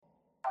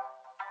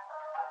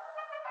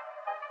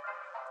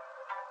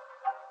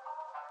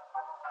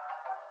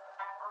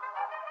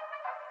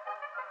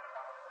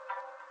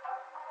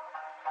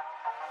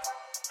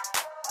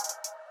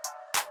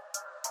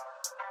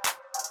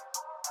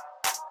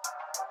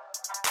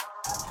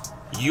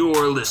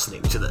You're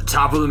listening to the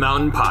Top of the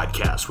Mountain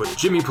podcast with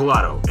Jimmy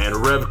Pilato and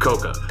Rev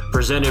Coca,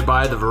 presented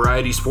by the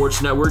Variety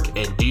Sports Network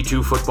and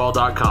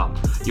D2Football.com,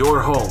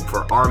 your home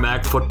for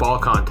RMAC football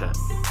content.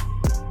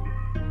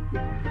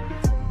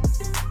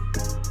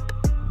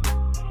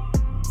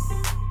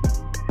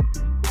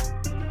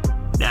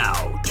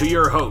 Now, to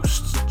your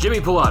hosts,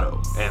 Jimmy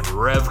Pilato and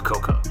Rev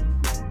Coca.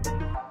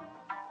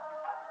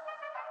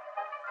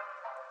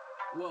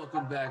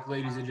 Welcome back,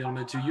 ladies and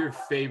gentlemen, to your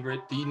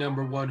favorite, the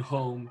number one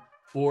home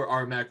for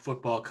RMAC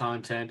football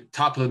content,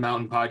 Top of the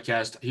Mountain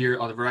podcast here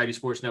on the Variety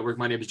Sports Network.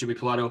 My name is Jimmy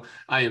Pilato.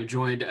 I am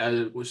joined,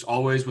 as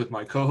always, with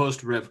my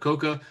co-host, Rev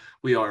Coca.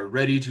 We are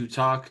ready to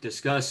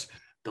discuss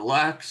the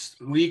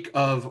last week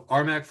of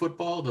RMAC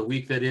football, the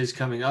week that is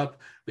coming up.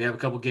 We have a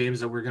couple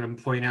games that we're going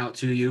to point out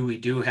to you. We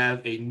do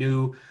have a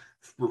new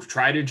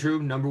tried and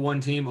true number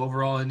one team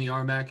overall in the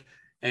RMAC.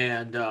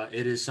 And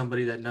it is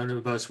somebody that none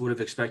of us would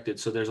have expected.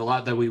 So there's a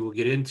lot that we will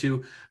get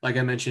into. Like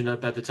I mentioned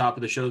up at the top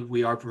of the show,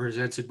 we are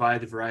presented by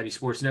the Variety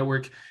Sports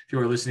Network. If you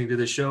are listening to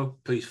this show,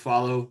 please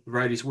follow the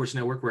Variety Sports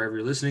Network wherever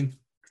you're listening.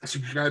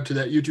 Subscribe to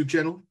that YouTube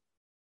channel.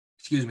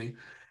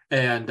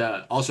 And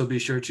also be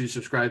sure to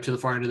subscribe to the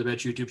Far End of the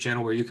Bench YouTube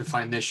channel, where you can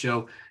find this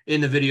show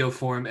in the video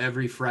form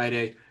every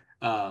Friday,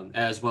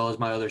 as well as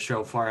my other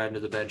show, Far End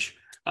of the Bench.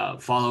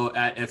 Follow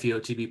at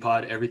FEOTB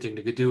Pod, everything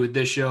to do with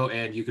this show,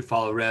 and you can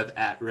follow Rev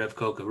at Rev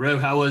Coca.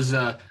 Rev, how was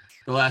the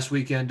last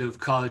weekend of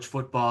college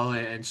football,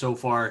 and so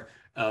far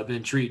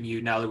been treating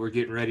you now that we're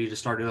getting ready to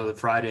start another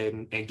Friday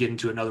and get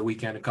into another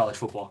weekend of college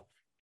football?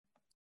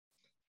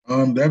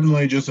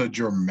 Definitely just a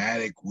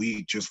dramatic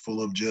week, just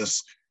full of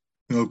just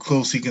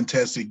closely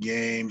contested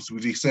games,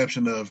 with the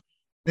exception of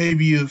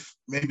maybe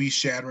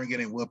Shattering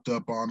getting whipped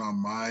up on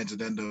Mines, and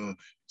then the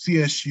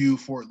CSU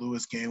Fort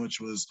Lewis game,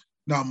 which was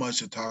not much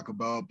to talk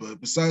about.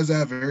 But besides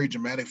that, very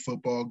dramatic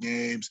football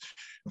games.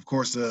 Of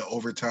course, the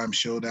overtime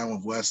showdown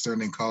with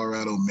Western and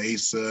Colorado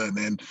Mesa, and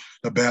then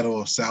the Battle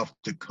of South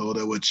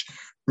Dakota, which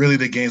really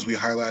the games we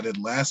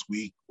highlighted last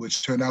week,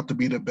 which turned out to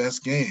be the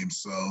best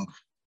games. So,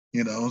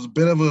 it was a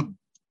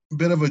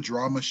bit of a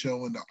drama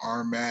show in the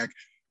RMAC.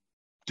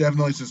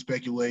 Definitely some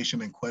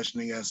speculation and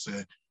questioning as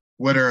to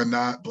whether or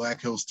not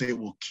Black Hills State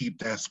will keep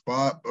that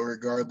spot. But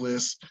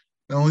regardless,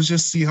 let's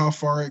just see how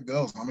far it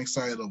goes. I'm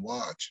excited to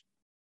watch.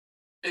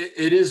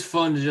 It is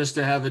fun just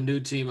to have a new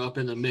team up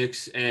in the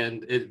mix,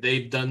 and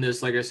they've done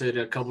this, like I said,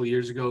 a couple of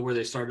years ago, where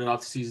they started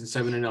off the season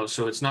 7-0.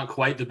 So it's not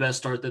quite the best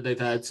start that they've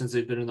had since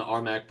they've been in the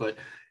RMAC, but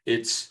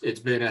it's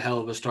been a hell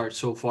of a start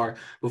so far.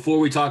 Before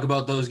we talk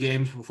about those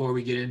games, before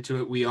we get into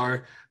it, we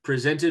are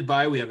presented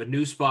by, we have a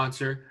new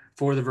sponsor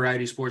for the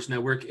Variety Sports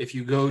Network. If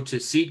you go to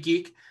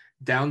SeatGeek,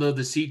 download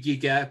the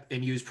SeatGeek app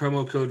and use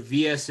promo code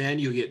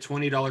VSN, you'll get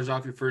 $20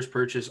 off your first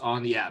purchase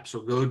on the app.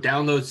 So go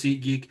download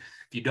SeatGeek.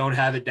 If you don't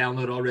have it,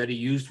 download already.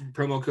 Use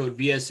promo code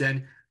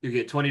VSN. You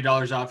get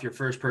 $20 off your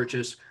first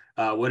purchase,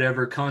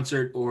 whatever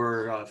concert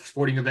or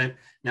sporting event.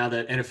 Now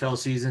that NFL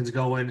season's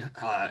going,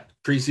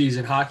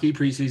 preseason hockey,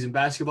 preseason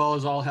basketball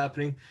is all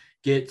happening.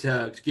 Get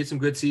some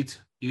good seats.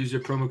 Use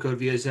your promo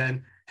code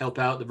VSN. Help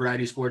out the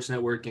Variety Sports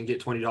Network and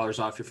get $20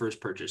 off your first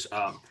purchase.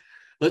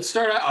 Let's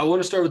start. I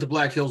want to start with the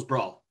Black Hills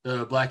Brawl,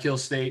 the Black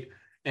Hills State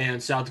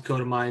and South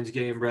Dakota Mines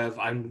game. Rev,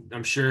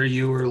 I'm sure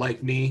you were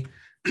like me.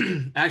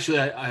 Actually,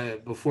 I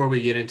before we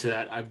get into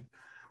that,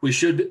 we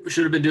should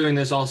have been doing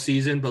this all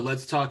season, but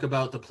let's talk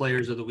about the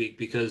players of the week,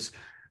 because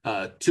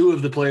two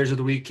of the players of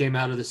the week came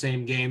out of the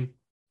same game.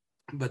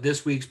 But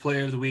this week's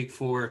player of the week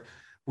for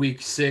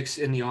week 6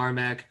 in the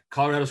RMAC,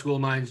 Colorado School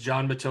of Mines,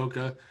 John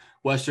Matoka,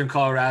 Western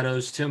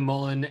Colorado's Tim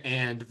Mullen,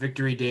 and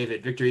Victory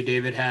David. Victory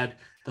David had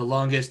the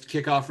longest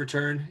kickoff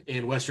return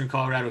in Western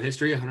Colorado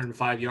history,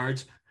 105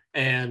 yards,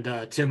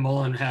 and Tim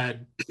Mullen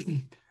had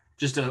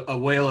just a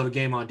whale of a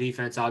game on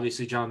defense.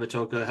 Obviously, John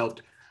Matoka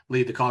helped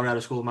lead the Colorado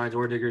School of Mines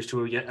Ore Diggers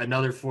to yet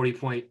another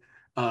 40-point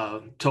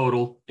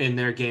total in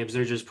their games.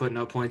 They're just putting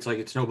up points like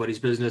it's nobody's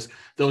business.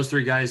 Those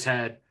three guys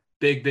had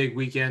big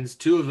weekends,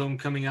 two of them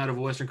coming out of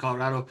Western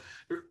Colorado.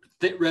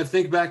 Rev,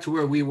 think back to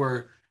where we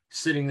were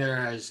sitting there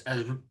as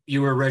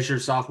you were a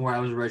redshirt sophomore, I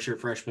was a redshirt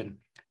freshman,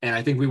 and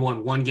I think we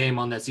won one game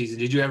on that season.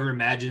 Did you ever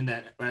imagine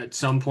that at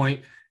some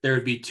point there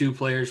would be two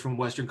players from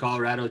Western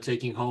Colorado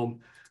taking home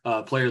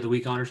Player of the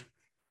Week honors?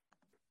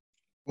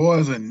 Well,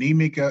 as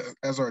anemic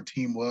as our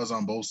team was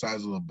on both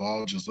sides of the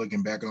ball, just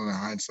looking back on the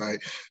hindsight,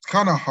 it's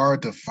kind of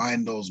hard to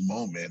find those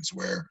moments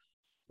where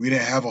we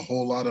didn't have a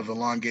whole lot of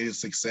elongated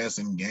success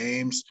in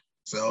games.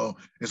 So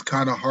it's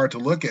kind of hard to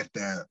look at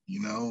that,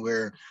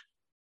 where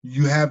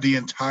you have the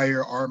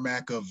entire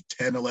RMAC of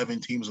 10, 11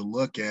 teams to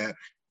look at.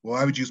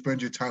 Why would you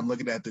spend your time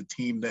looking at the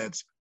team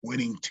that's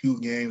winning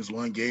 2 games,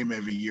 1 game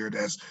every year,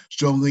 that's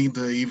struggling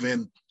to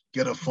even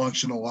get a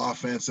functional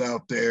offense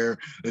out there?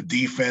 The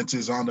defense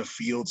is on the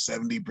field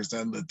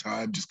 70% of the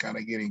time, just kind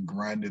of getting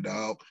grinded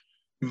out.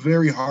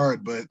 Very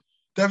hard, but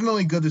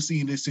definitely good to see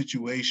in this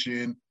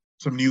situation.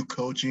 Some new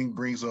coaching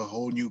brings a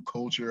whole new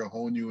culture, a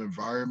whole new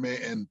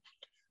environment, and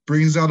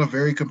brings out a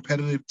very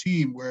competitive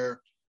team where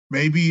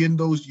maybe in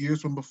those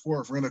years from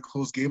before, if we're in a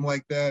close game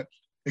like that,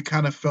 it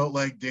kind of felt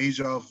like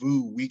deja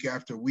vu week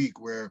after week,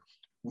 where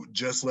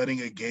just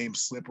letting a game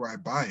slip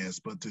right by us.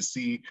 But to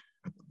see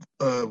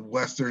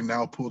Western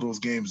now pull those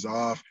games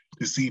off,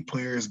 to see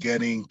players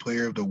getting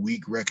Player of the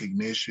Week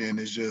recognition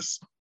is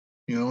just,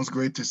 it's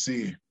great to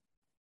see.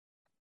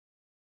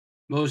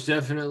 Most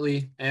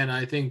definitely. And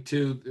I think,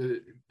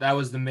 too, that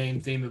was the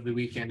main theme of the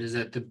weekend is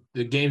that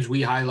the games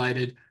we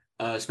highlighted,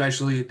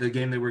 especially the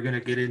game that we're going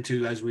to get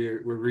into as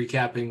we're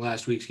recapping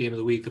last week's game of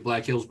the week, the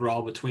Black Hills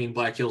Brawl between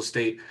Black Hills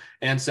State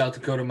and South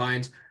Dakota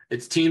Mines.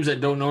 It's teams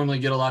that don't normally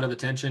get a lot of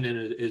attention,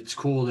 and it's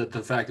cool that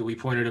the fact that we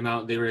pointed them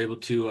out, they were able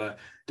to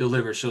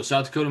deliver. So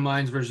South Dakota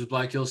Mines versus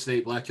Black Hills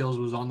State. Black Hills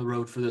was on the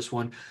road for this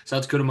one.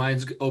 South Dakota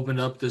Mines opened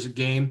up this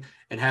game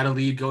and had a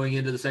lead going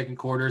into the second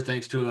quarter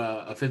thanks to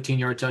a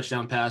 15-yard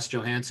touchdown pass.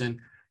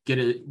 Johansson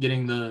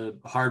getting the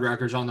Hard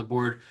Rockers on the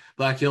board.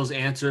 Black Hills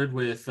answered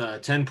with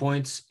 10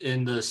 points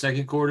in the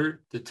second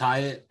quarter to tie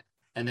it,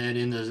 and then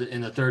in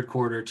the third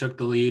quarter took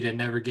the lead and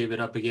never gave it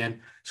up again.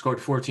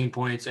 Scored 14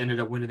 points, ended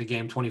up winning the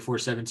game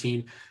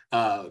 24-17.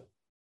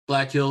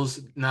 Black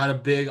Hills, not a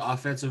big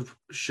offensive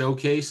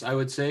showcase, I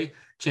would say.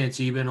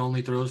 Chance Eben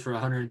only throws for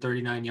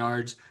 139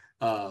 yards.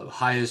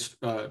 Highest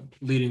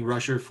leading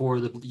rusher for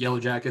the Yellow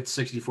Jackets,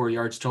 64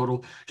 yards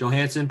total.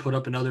 Johansson put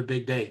up another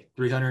big day,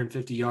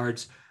 350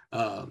 yards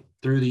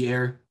through the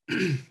air.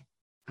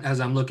 As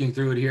I'm looking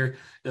through it here,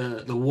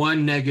 the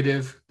one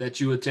negative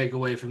that you would take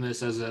away from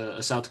this as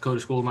a South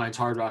Dakota School of Mines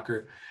Hard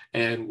Rocker,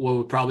 and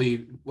what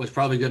was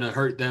probably going to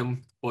hurt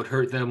them, what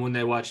hurt them when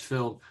they watched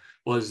film,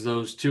 was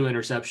those two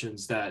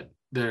interceptions that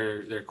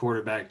their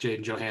quarterback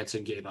Jaden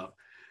Johansson gave up.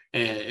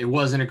 And it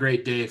wasn't a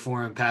great day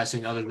for him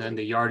passing, other than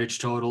the yardage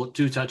total,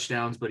 2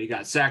 touchdowns, but he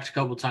got sacked a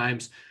couple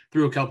times,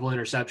 threw a couple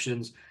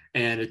interceptions,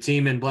 and a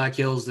team in Black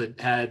Hills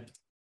that had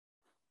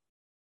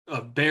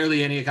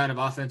barely any kind of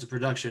offensive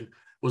production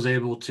was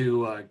able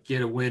to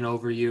get a win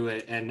over you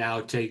and now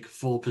take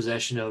full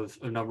possession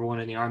of number one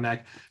in the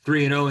RMAC,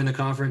 3-0 in the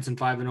conference and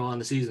 5-0 on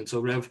the season.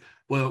 So Rev,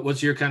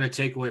 what's your kind of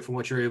takeaway from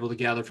what you're able to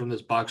gather from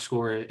this box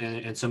score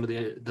and some of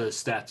the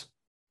stats?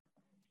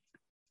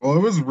 Well,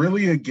 it was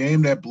really a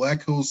game that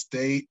Black Hills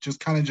State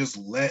just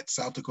let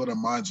South Dakota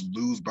Mines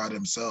lose by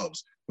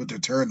themselves with their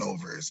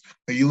turnovers.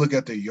 And you look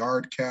at the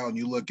yard count,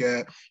 you look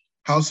at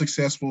how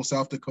successful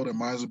South Dakota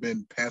Mines have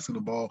been passing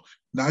the ball,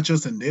 not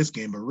just in this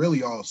game, but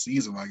really all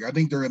season. Like, I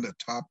think they're in the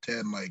top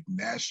 10, like,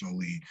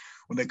 nationally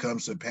when it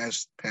comes to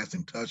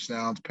passing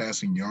touchdowns,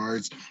 passing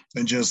yards,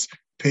 and just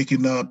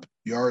picking up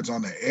yards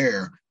on the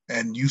air.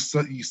 And you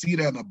see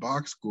that in the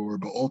box score,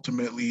 but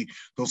ultimately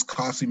those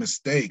costly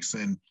mistakes.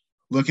 And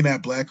looking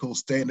at Black Hills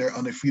State and their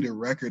undefeated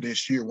record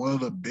this year, one of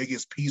the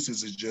biggest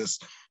pieces is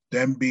just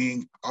them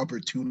being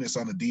opportunists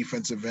on the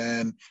defensive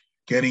end,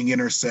 getting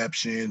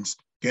interceptions,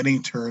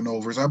 getting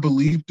turnovers. I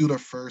believe through the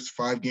first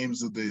 5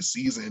 games of the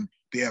season,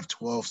 they have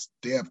 12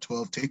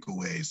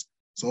 takeaways.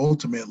 So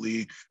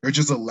ultimately, they're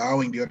just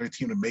allowing the other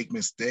team to make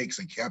mistakes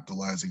and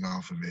capitalizing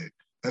off of it.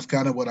 That's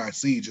kind of what I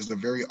see, just a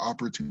very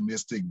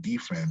opportunistic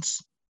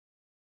defense.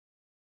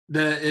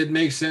 It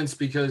makes sense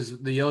because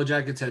the Yellow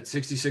Jackets had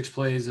 66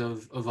 plays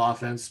of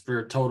offense for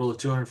a total of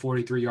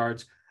 243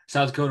 yards.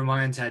 South Dakota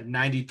Mines had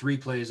 93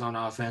 plays on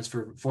offense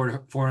for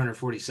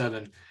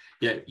 447.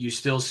 Yet you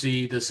still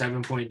see the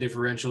 7-point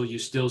differential. You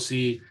still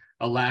see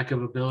a lack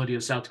of ability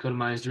of South Dakota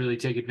Mines to really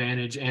take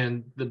advantage,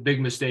 and the big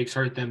mistakes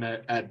hurt them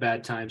at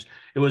bad times.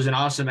 It was an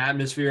awesome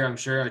atmosphere. I'm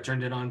sure I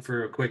turned it on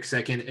for a quick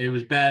second. It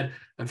was bad.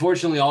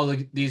 Unfortunately, all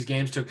these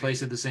games took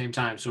place at the same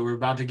time. So we're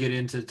about to get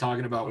into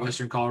talking about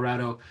Western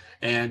Colorado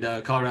and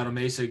Colorado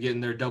Mesa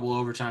getting their double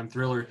overtime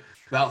thriller.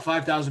 About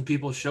 5,000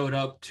 people showed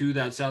up to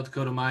that South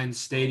Dakota Mines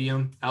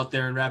stadium out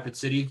there in Rapid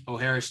City,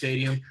 O'Hara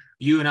Stadium.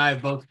 You and I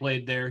have both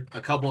played there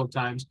a couple of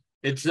times.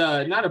 It's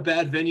not a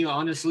bad venue,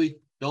 honestly.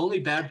 The only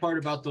bad part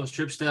about those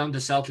trips down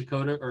to South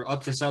Dakota or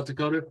up to South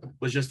Dakota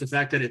was just the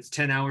fact that it's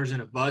 10 hours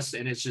in a bus,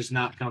 and it's just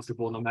not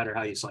comfortable no matter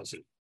how you slice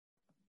it.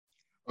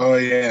 Oh,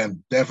 yeah,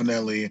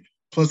 definitely.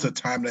 Plus the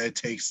time that it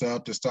takes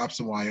up to stops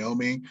in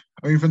Wyoming.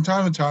 I mean, from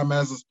time to time,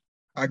 as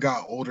I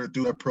got older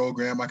through the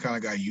program, I kind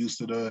of got used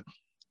to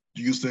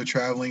the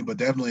traveling, but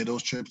definitely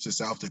those trips to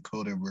South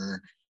Dakota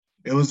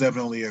it was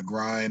definitely a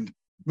grind.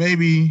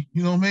 Maybe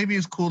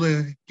it's cool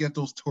to get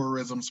those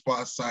tourism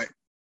spots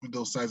with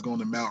those sites going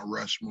to Mount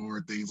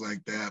Rushmore, things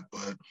like that,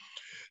 but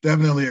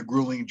definitely a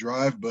grueling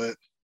drive, but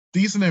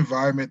decent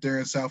environment there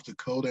in South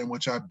Dakota, and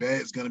which I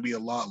bet is going to be a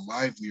lot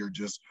livelier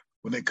just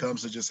when it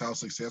comes to just how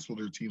successful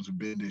their teams have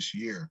been this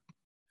year.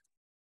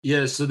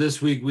 Yeah, so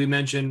this week we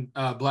mentioned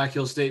Black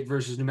Hill State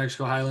versus New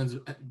Mexico Highlands.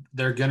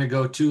 They're going to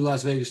go to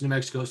Las Vegas, New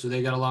Mexico, so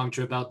they got a long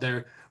trip out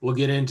there. We'll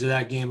get into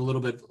that game a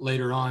little bit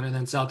later on, and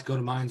then South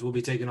Dakota Mines will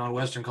be taking on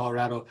Western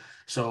Colorado.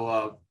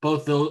 So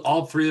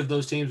all 3 of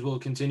those teams will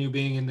continue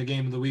being in the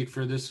game of the week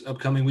for this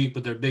upcoming week,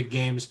 but they're big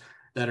games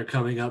that are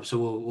coming up. So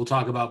we'll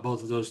talk about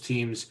both of those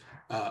teams'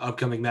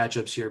 upcoming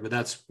matchups here, but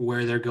that's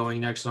where they're going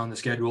next on the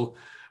schedule,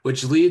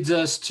 which leads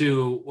us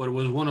to what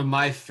was one of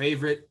my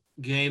favorite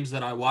games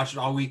that I watched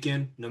all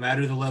weekend, no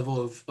matter the level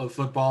of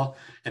football.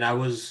 And I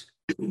was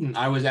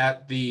I was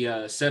at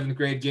the seventh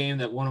grade game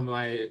that one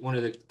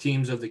of the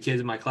teams of the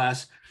kids in my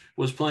class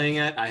was playing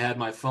at. I had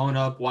my phone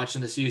up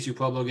watching the CSU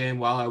Pueblo game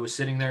while I was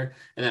sitting there,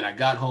 and then I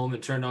got home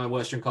and turned on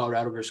Western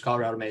Colorado versus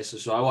Colorado Mesa.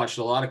 So I watched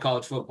a lot of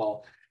college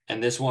football,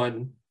 and this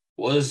one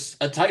was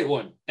a tight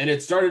one. And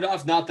it started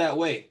off not that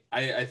way.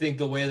 I think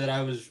the way that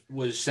I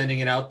was sending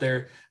it out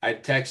there, I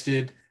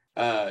texted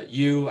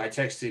I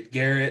texted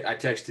Garrett, I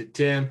texted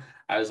Tim.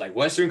 I was like,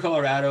 Western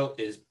Colorado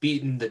is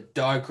beating the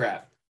dog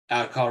crap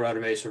out of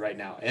Colorado Mesa right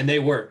now. And they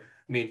were.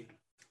 I mean,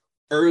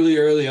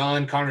 early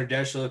on, Connor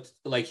Desch looked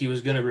like he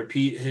was going to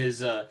repeat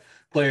his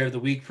player of the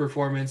week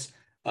performance.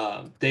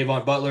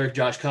 Davon Butler,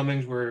 Josh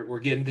Cummings were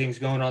getting things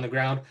going on the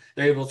ground.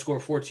 They're able to score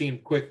 14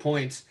 quick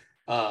points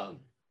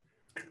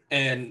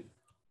and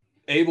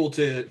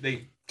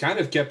they kind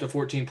of kept a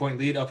 14-point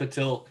lead up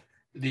until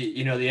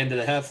the end of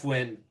the half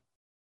when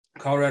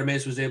Colorado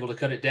Mesa was able to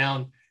cut it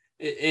down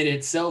in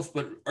itself.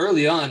 But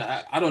early on,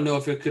 I don't know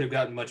if it could have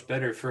gotten much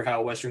better for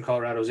how Western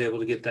Colorado was able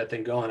to get that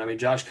thing going. I mean,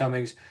 Josh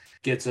Cummings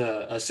gets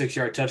a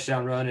 6-yard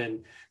touchdown run,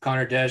 and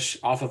Connor Desch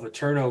off of a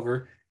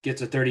turnover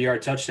gets a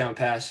 30-yard touchdown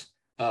pass.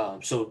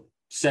 So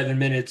 5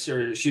 minutes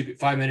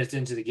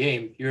into the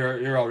game,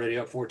 you're already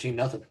up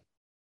 14-0.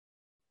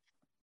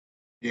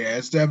 Yeah,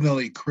 it's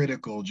definitely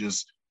critical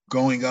just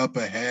going up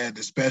ahead,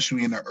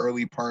 especially in the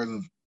early parts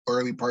of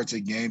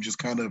the game, just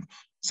kind of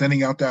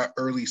sending out that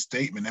early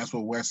statement. That's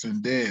what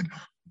Western did.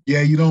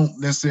 Yeah, you don't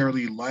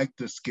necessarily like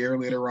the scare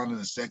later on in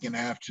the second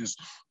half, just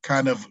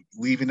kind of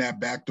leaving that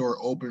back door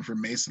open for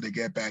Mesa to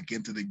get back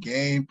into the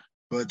game.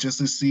 But just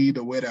to see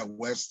the way that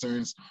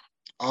Western's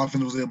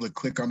offense was able to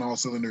click on all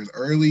cylinders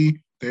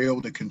early, they're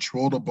able to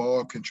control the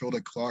ball, control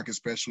the clock,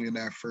 especially in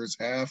that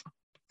first half.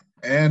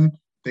 And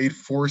they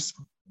forced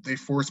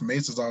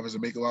Mesa's offense to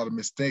make a lot of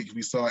mistakes.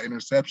 We saw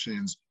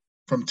interceptions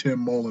from Tim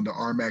Mullen, the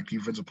RMAC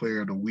Defensive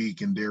Player of the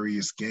Week, and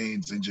Darius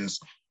Gaines, and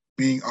just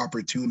being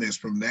opportunists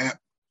from that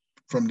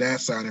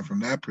side and from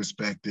that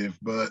perspective.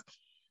 But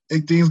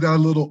things got a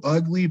little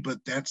ugly, but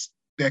that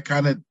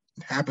kind of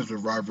happens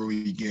with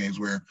rivalry games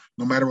where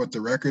no matter what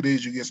the record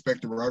is, you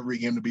expect the rivalry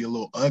game to be a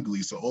little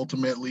ugly. So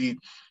ultimately,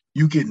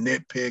 you can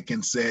nitpick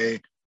and say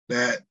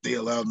that they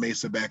allowed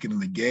Mesa back into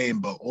the game,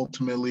 but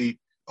ultimately,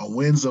 a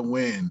win's a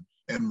win,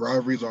 and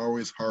rivalries are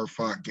always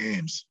hard-fought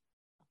games.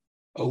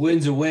 A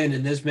win's a win,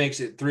 and this makes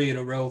it 3 in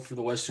a row for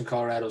the Western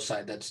Colorado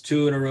side. That's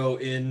 2 in a row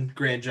in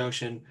Grand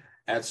Junction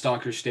at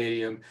Stalker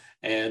Stadium,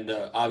 and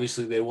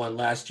obviously they won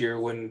last year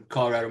when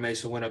Colorado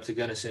Mesa went up to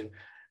Gunnison.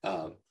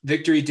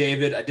 Victory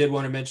David, I did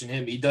want to mention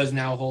him. He does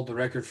now hold the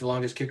record for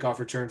longest kickoff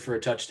return for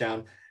a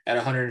touchdown at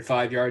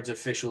 105 yards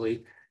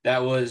officially.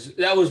 That was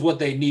what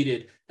they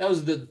needed. That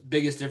was the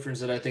biggest difference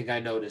that I think I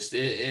noticed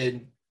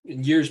in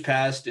years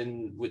past,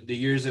 and with the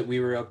years that we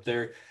were up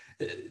there.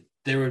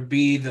 There would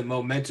be the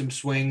momentum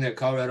swing that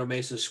Colorado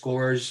Mesa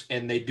scores,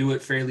 and they do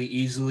it fairly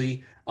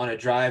easily on a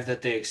drive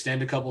that they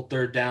extend a couple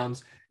third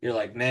downs. You're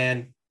like,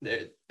 man,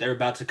 they're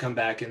about to come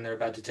back and they're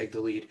about to take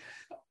the lead.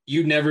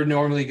 You never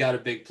normally got a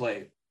big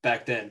play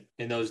back then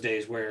in those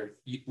days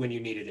when you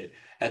needed it.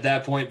 At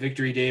that point,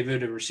 Victory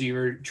David, a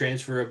receiver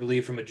transfer, I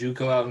believe, from a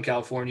JUCO out in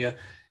California,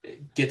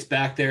 gets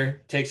back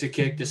there, takes a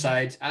kick,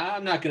 decides,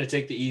 I'm not going to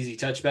take the easy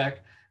touchback.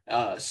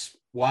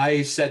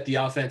 Why set the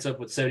offense up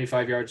with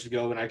 75 yards to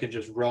go when I can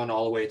just run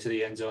all the way to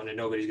the end zone and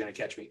nobody's going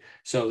to catch me?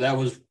 So that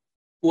was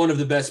one of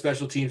the best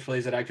special teams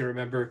plays that I can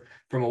remember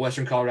from a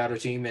Western Colorado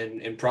team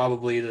in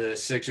probably the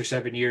 6 or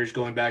 7 years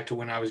going back to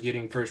when I was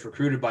getting first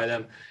recruited by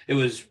them. It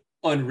was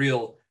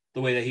unreal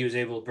the way that he was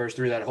able to burst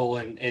through that hole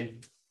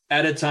and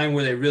at a time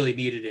where they really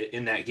needed it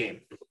in that game.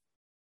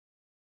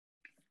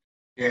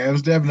 Yeah, it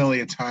was definitely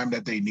a time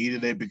that they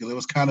needed it because it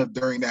was kind of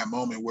during that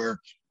moment where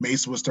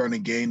Mesa was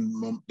starting to gain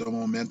the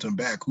momentum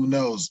back. Who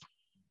knows?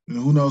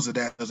 Who knows if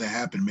that doesn't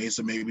happen?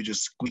 Mesa maybe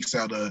just squeaks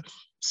out a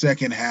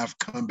second half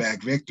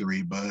comeback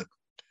victory, but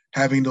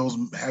having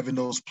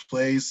those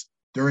plays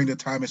during the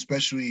time,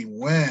 especially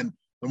when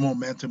the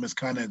momentum is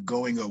kind of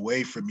going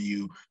away from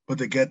you, but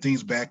to get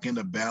things back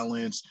into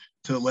balance,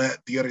 to let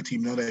the other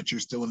team know that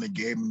you're still in the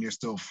game and you're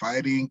still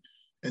fighting,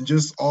 and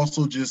just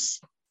also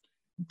just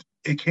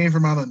it came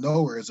from out of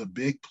nowhere. It's a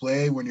big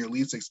play when you're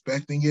least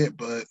expecting it,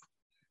 but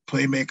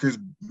playmakers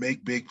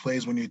make big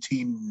plays when your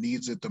team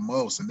needs it the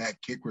most, and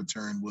that kick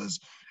return was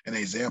an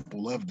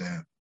example of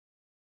that.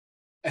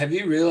 Have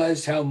you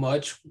realized how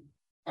much?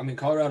 I mean,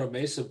 Colorado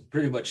Mesa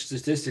pretty much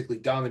statistically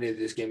dominated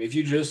this game. If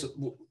you just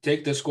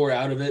take the score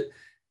out of it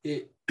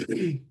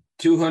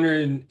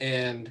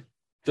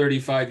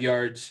 235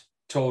 yards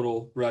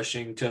total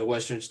rushing to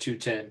Western's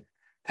 210.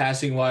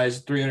 Passing wise,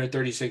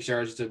 336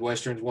 yards to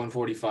Western's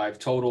 145.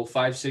 Total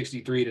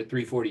 563 to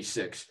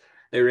 346.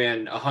 They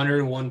ran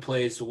 101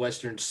 plays to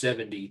Western's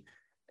 70.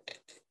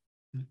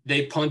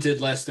 They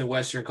punted less than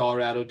Western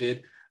Colorado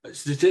did.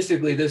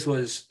 Statistically, this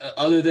was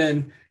other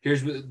than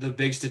here's the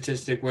big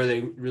statistic where they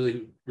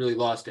really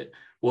lost it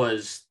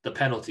was the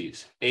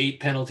penalties.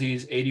 8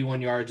 penalties, 81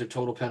 yards of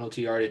total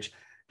penalty yardage.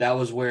 that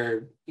was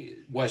where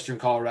Western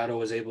Colorado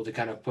was able to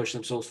kind of push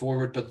themselves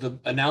forward. But the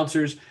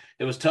announcers,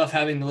 it was tough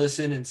having to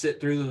listen and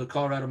sit through the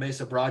Colorado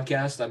Mesa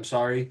broadcast. I'm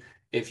sorry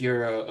if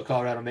you're a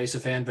Colorado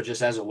Mesa fan, but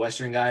just as a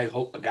Western guy,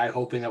 a guy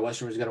hoping that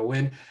Western was going to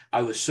win,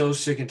 I was so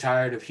sick and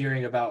tired of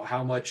hearing about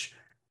how much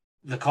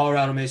the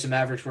Colorado Mesa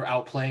Mavericks were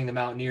outplaying the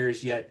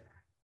Mountaineers, yet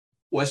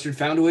Western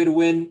found a way to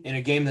win in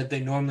a game that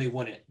they normally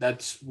wouldn't.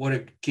 That's what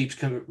it keeps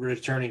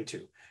returning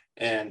to.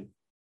 And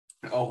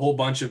a whole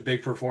bunch of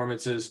big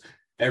performances.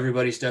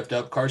 Everybody stepped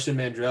up. Carson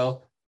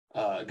Mandrell,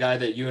 a guy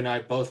that you and I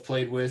both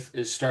played with,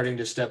 is starting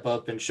to step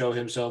up and show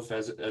himself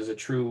as a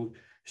true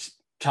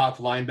top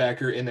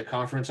linebacker in the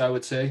conference, I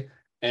would say.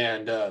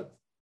 And the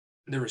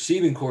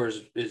receiving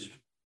corps is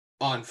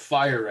on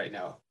fire right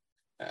now.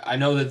 I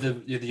know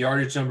that the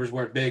yardage numbers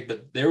weren't big,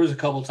 but there was a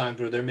couple times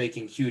where they're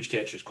making huge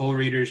catches. Cole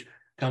Reeders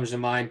comes to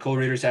mind. Cole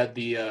Reeders had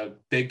the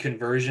big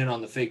conversion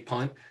on the fake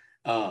punt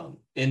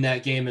in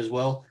that game as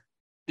well.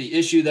 The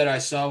issue that I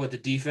saw with the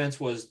defense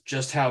was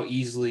just how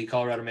easily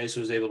Colorado Mesa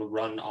was able to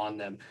run on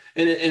them.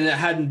 And it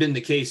hadn't been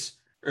the case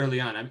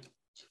early on.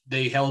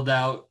 They held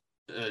out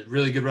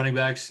really good running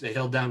backs. They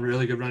held down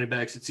really good running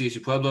backs at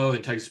CSU Pueblo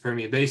and Texas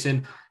Permian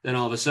Basin. Then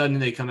all of a sudden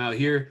they come out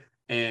here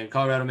and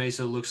Colorado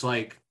Mesa looks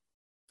like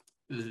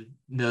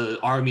the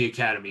Army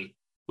Academy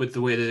with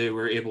the way that they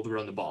were able to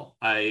run the ball.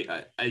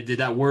 I did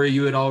that worry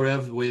you at all,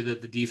 Rev, the way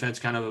that the defense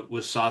kind of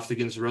was soft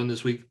against the run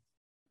this week?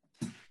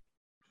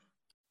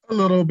 A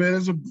little bit.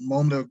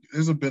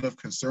 There's a bit of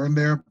concern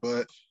there,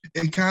 but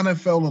it kind of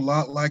felt a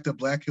lot like the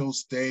Black Hills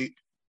State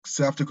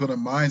South Dakota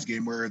Mines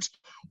game, where it's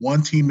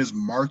one team is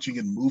marching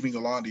and moving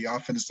along the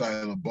offensive side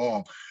of the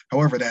ball.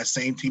 However, that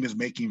same team is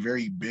making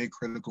very big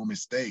critical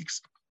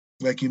mistakes,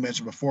 like you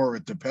mentioned before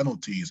with the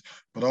penalties,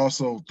 but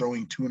also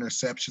throwing 2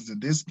 interceptions in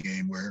this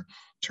game, where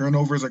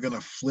turnovers are going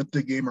to flip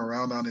the game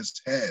around on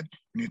its head.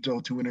 When you throw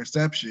 2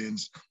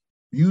 interceptions,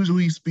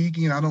 usually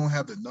speaking, I don't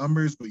have the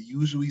numbers, but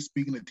usually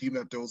speaking, the team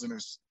that throws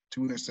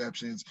 2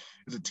 interceptions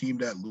is a team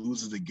that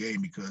loses the game,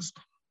 because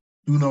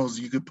who knows,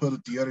 you could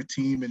put the other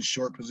team in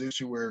short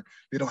position where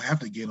they don't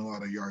have to gain a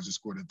lot of yards to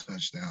score the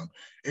touchdown.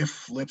 It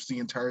flips the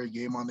entire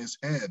game on its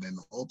head. And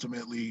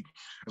ultimately,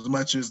 as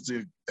much as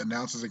the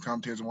announcers and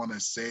commentators want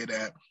to say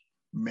that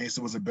Mesa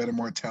was a better,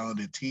 more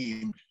talented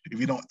team, if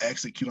you don't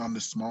execute on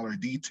the smaller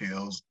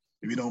details,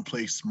 if you don't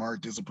play smart,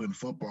 disciplined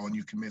football and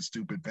you commit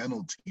stupid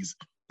penalties,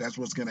 that's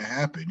what's going to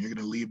happen. You're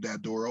going to leave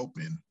that door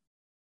open.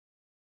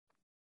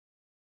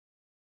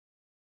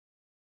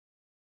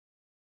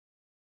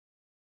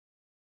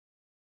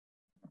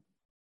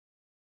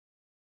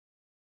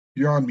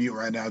 You're on mute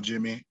right now,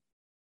 Jimmy.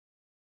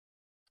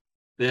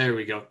 There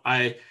we go.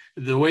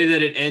 The way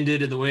that it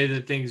ended and the way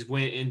that things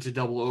went into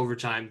double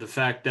overtime, the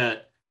fact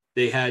that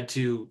they had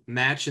to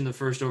match in the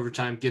first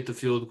overtime, get the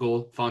field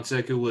goal.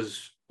 Fonseca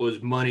was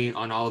money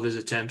on all of his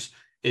attempts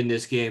in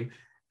this game.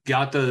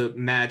 Got the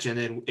match and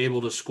then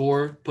able to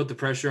score, put the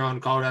pressure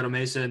on Colorado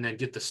Mesa, and then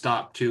get the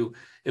stop too.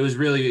 It was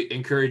really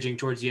encouraging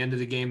towards the end of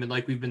the game. And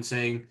like we've been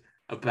saying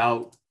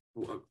about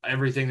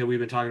everything that we've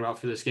been talking about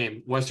for this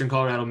game, Western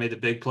Colorado made the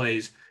big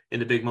plays in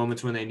the big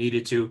moments when they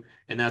needed to,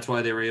 and that's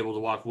why they were able to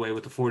walk away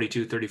with the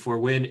 42-34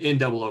 win in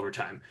double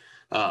overtime.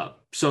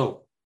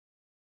 So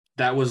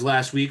that was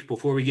last week.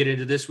 Before we get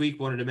into this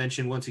week, wanted to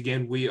mention once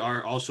again, we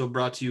are also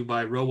brought to you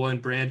by Row One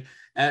Brand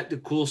at the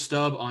Cool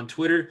Stub on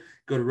Twitter.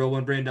 Go to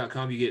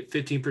row1brand.com. You get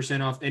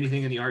 15% off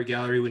anything in the art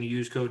gallery when you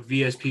use code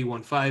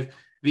VSP15.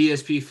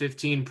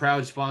 VSP15,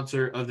 proud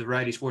sponsor of the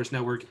Variety Sports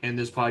Network and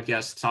this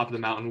podcast, Top of the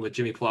Mountain with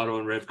Jimmy Pilato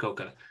and Rev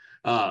Coca.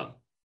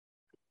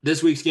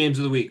 This week's games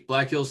of the week: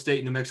 Black Hills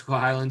State, New Mexico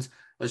Highlands.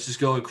 Let's just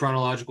go in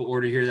chronological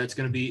order here. That's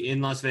going to be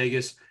in Las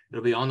Vegas.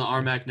 It'll be on the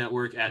RMAC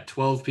network at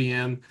 12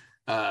 p.m.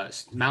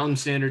 Mountain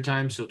Standard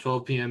Time, so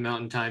 12 p.m.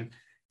 Mountain Time.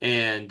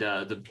 And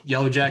the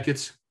Yellow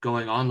Jackets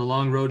going on the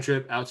long road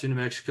trip out to New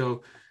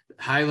Mexico.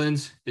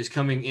 Highlands is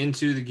coming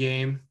into the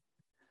game.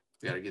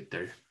 We got to get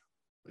their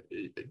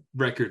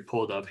record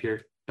pulled up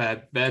here.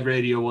 Bad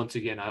radio once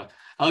again.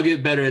 I'll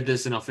get better at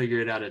this and I'll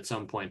figure it out at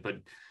some point. But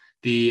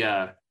the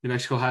New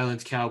Mexico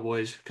Highlands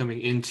Cowboys coming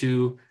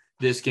into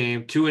this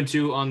game,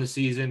 2-2 on the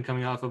season,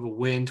 coming off of a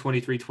win,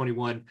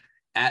 23-21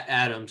 at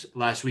Adams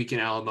last week in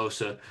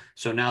Alamosa.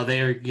 So now they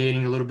are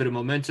gaining a little bit of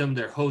momentum.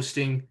 They're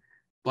hosting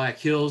Black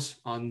Hills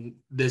on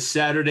this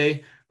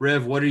Saturday.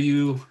 Rev, what are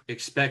you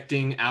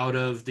expecting out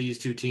of these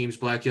two teams?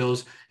 Black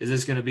Hills, is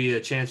this going to be a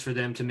chance for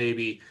them to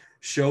maybe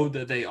show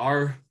that they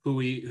are who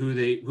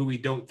we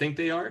don't think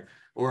they are,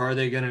 or are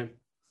they going to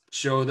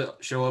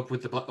show up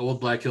with the old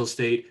Black Hills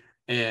State,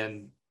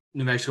 and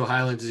New Mexico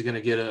Highlands is going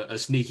to get a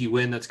sneaky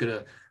win that's going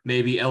to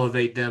maybe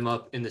elevate them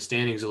up in the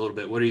standings a little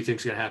bit? What do you think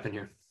is going to happen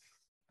here?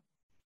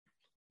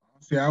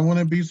 See, I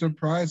wouldn't be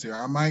surprised here.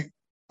 I might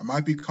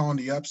be calling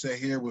the upset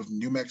here with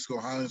New Mexico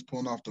Highlands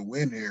pulling off the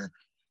win here.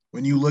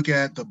 When you look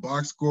at the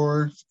box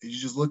score, you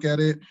just look at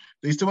it,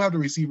 they still have the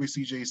receiver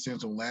CJ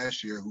Simpson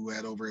last year, who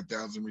had over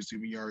 1,000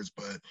 receiving yards,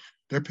 but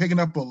they're picking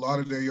up a lot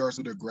of their yards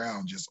to the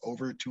ground, just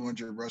over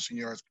 200 rushing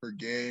yards per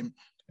game.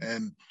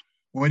 And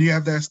when you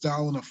have that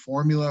style and a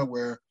formula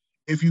where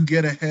if you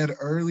get ahead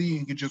early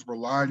and can just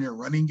rely on your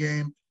running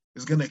game,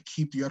 it's going to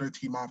keep the other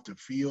team off the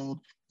field.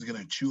 It's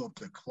going to chew up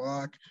the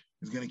clock.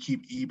 It's going to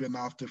keep Eben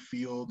off the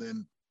field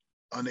and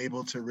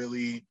unable to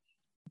really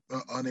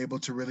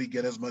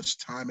get as much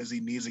time as he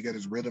needs to get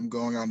his rhythm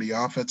going on the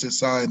offensive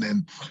side.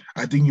 And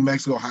I think New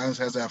Mexico Highlands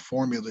has that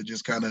formula,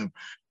 just kind of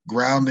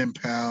ground and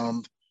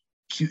pound,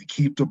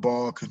 keep the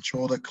ball,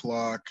 control the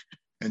clock,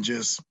 and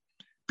just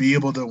be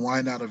able to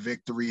wind out a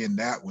victory in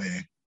that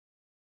way.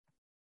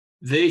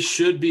 They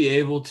should be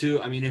able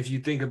to. I mean, if you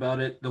think about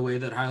it, the way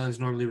that Highlands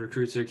normally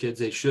recruits their kids,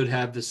 they should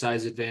have the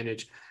size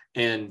advantage.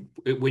 And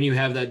when you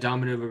have that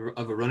dominant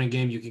of a running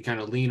game, you can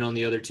kind of lean on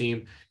the other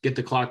team, get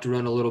the clock to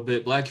run a little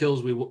bit. Black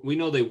Hills, we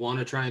know they want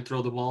to try and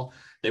throw the ball.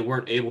 They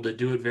weren't able to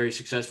do it very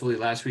successfully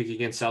last week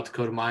against South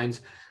Dakota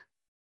Mines.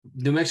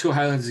 New Mexico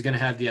Highlands is going to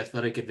have the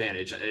athletic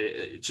advantage.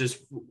 It's just,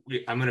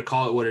 I'm going to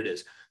call it what it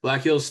is.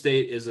 Black Hills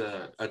State is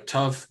a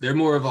tough, they're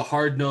more of a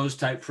hard-nosed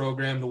type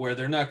program to where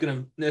they're not going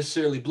to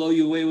necessarily blow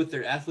you away with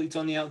their athletes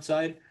on the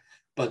outside,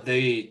 but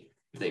they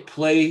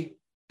play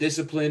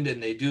disciplined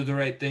and they do the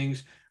right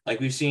things. Like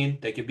we've seen,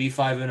 they could be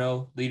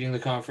 5-0, leading the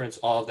conference,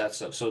 all of that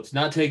stuff. So it's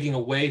not taking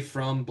away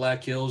from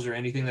Black Hills or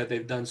anything that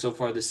they've done so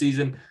far this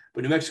season,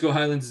 but New Mexico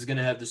Highlands is going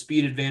to have the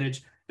speed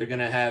advantage. They're going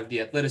to have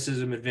the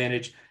athleticism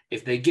advantage.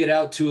 If they get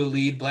out to a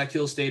lead, Black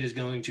Hills State is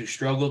going to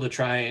struggle to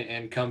try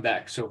and come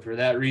back. So for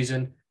that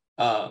reason,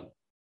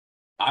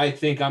 I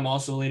think I'm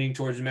also leaning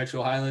towards New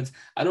Mexico Highlands.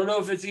 I don't know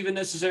if it's even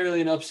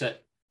necessarily an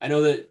upset. I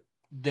know that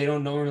they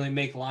don't normally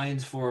make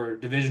lines for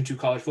Division II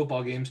college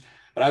football games,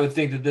 but I would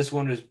think that this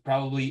one is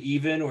probably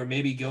even or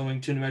maybe going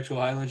to New Mexico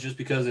Highlands just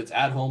because it's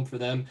at home for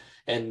them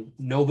and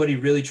nobody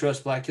really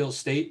trusts Black Hills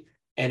State,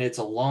 and it's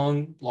a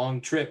long,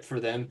 long trip for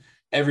them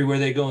everywhere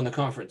they go in the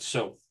conference.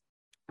 So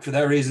for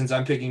that reasons,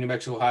 I'm picking New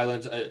Mexico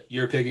Highlands.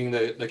 You're picking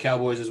the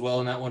Cowboys as well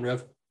in that one,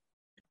 Rev?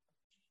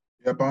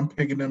 Yep, I'm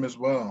picking them as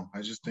well.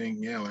 I just think,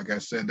 yeah, like I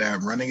said,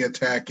 that running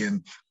attack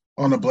and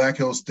on the Black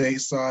Hill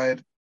State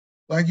side,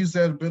 like you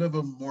said, a bit of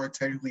a more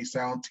technically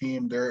sound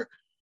team.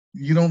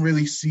 You don't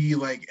really see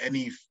like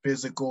any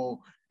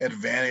physical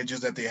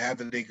advantages that they have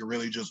that they could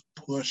really just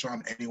push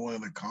on anyone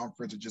in the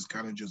conference and just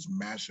kind of just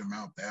mash them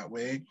out that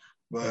way.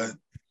 But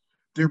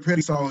they're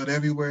pretty solid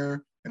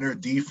everywhere, and their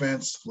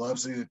defense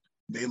loves it.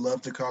 They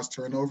love to cause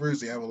turnovers.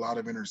 They have a lot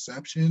of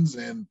interceptions,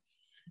 and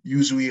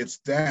usually it's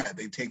that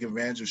they take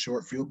advantage of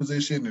short field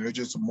position, and they're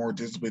just a more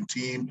disciplined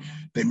team.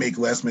 They make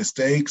less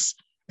mistakes,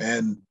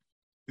 and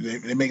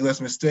they make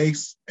less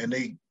mistakes, and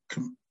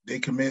they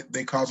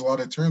cause a lot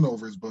of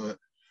turnovers. But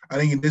I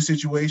think in this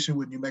situation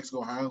with New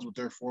Mexico Highlands, with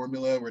their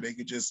formula where they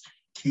could just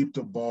keep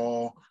the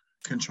ball,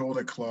 control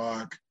the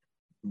clock,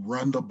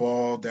 run the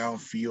ball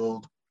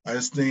downfield, I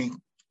just think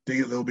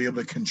they'll be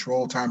able to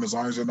control time as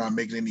long as they're not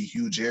making any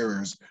huge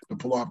errors to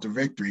pull off the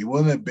victory. It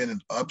wouldn't have been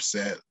an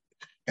upset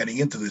heading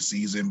into the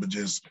season, but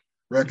just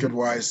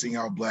record-wise, seeing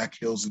how Black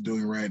Hills are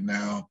doing right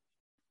now,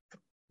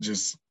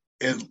 just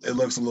it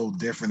looks a little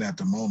different at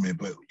the moment.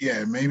 But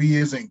yeah, maybe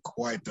it isn't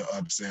quite the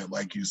upset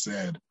like you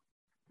said.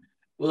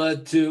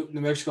 Well, New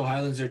Mexico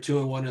Highlands are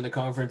 2-1 in the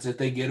conference. If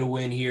they get a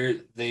win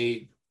here,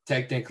 they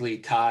technically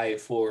tie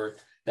for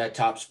that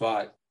top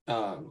spot.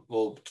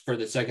 For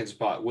the second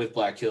spot with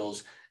Black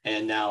Hills,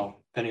 and now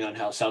depending on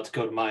how South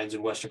Dakota Mines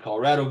and Western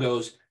Colorado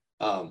goes,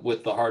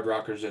 with the Hard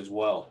Rockers as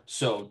well.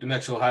 So New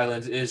Mexico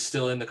Highlands is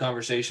still in the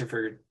conversation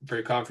for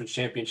a conference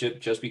championship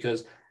just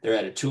because they're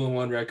at a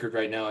 2-1 record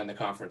right now in the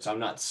conference. I'm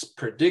not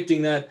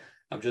predicting that.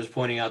 I'm just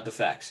pointing out the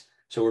facts.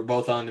 So we're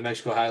both on New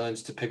Mexico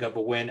Highlands to pick up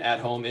a win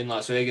at home in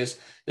Las Vegas.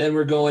 Then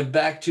we're going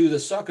back to the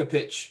soccer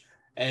pitch.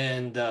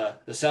 And the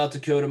South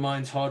Dakota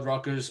Mines Hard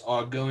Rockers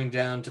are going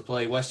down to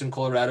play Western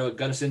Colorado at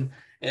Gunnison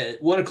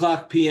at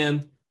 1:00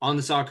 p.m. on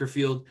the soccer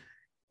field.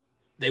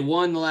 They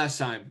won the last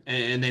time,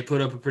 and they put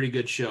up a pretty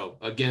good show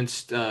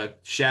against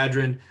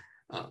Chadron.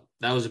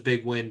 That was a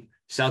big win.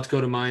 South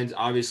Dakota Mines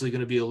obviously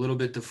going to be a little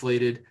bit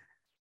deflated.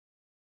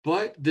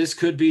 But this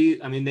could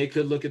be, I mean, they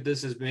could look at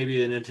this as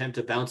maybe an attempt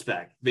to bounce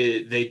back.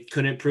 They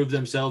couldn't prove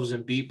themselves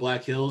and beat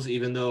Black Hills,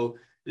 even though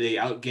they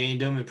outgained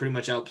them and pretty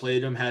much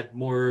outplayed them, had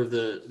more of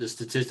the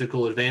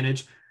statistical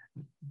advantage.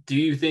 Do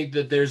you think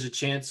that there's a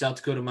chance South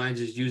Dakota Mines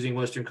is using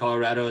Western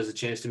Colorado as a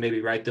chance to maybe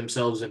right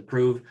themselves and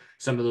prove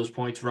some of those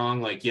points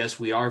wrong? Like, yes,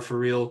 we are for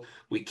real.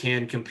 We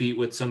can compete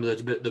with some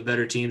of the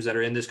better teams that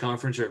are in this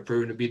conference or have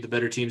proven to be the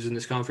better teams in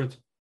this conference.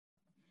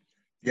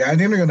 Yeah, I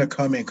think they're going to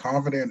come in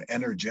confident and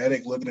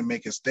energetic, looking to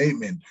make a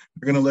statement.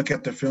 They're going to look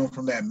at the film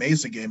from that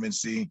Mesa game and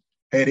see,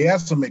 hey, they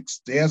had some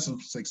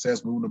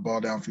success moving the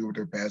ball downfield with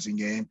their passing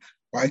game.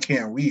 Why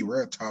can't we?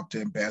 We're a top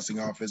 10 passing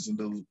offense in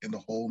the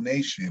whole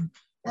nation.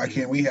 Why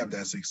can't we have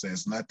that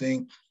success? And I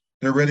think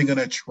they're really going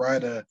to try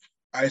to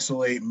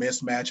isolate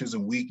mismatches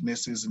and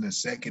weaknesses in the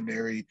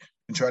secondary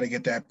and try to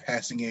get that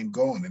passing game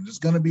going. And it's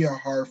going to be a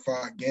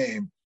hard-fought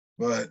game,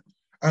 but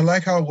I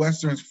like how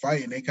Western's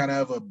fighting. They kind of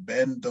have a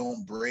bend,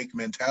 don't break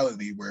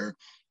mentality where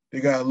they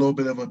got a little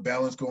bit of a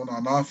balance going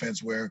on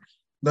offense where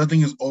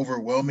nothing is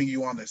overwhelming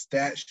you on the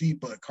stat sheet,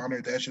 but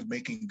Connor Dash is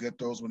making good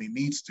throws when he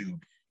needs to.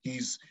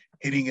 He's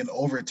hitting in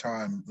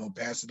overtime,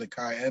 passes to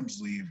Kai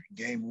Emsley,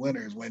 game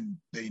winners when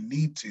they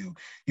need to.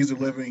 He's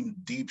delivering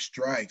deep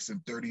strikes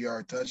and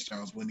 30-yard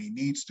touchdowns when he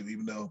needs to,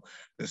 even though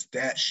the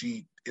stat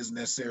sheet isn't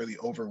necessarily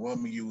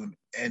overwhelming you in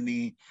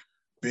any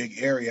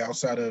big area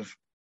outside of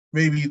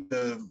maybe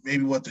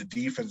what the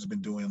defense has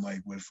been doing,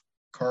 like with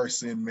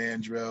Carson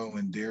Mandrell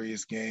and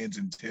Darius Gaines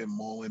and Tim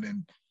Mullen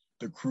and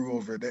the crew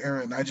over there.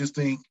 And I just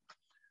think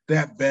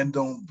that bend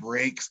don't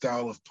break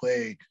style of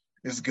play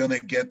is gonna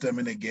get them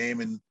in a game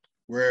and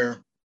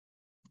where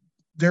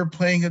they're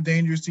playing a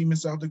dangerous team in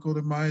South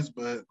Dakota Mines,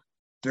 but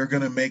they're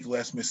gonna make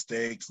less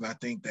mistakes. And I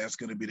think that's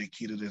gonna be the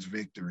key to this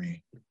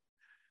victory.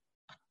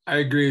 I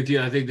agree with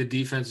you. I think the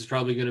defense is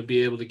probably going to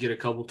be able to get a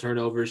couple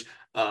turnovers.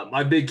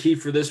 My big key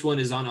for this one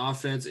is on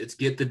offense. It's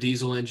get the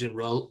diesel engine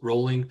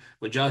rolling.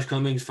 When Josh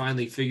Cummings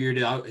finally figured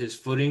out his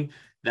footing,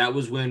 that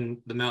was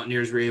when the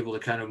Mountaineers were able to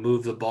kind of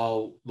move the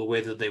ball the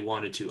way that they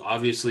wanted to.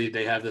 Obviously,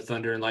 they have the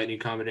Thunder and Lightning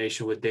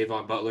combination with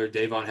Davon Butler.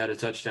 Davon had a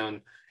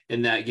touchdown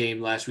in that game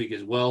last week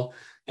as well.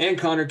 And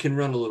Connor can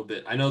run a little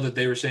bit. I know that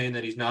they were saying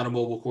that he's not a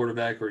mobile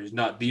quarterback or he's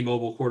not the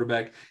mobile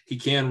quarterback. He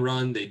can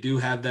run. They do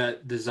have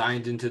that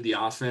designed into the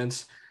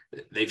offense.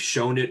 They've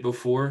shown it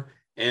before.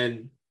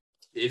 And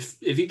if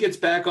he gets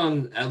back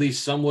on at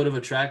least somewhat of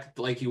a track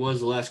like he was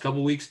the last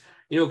couple of weeks,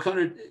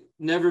 Connor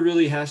never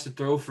really has to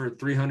throw for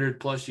 300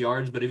 plus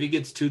yards, but if he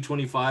gets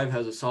 225,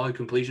 has a solid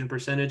completion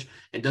percentage,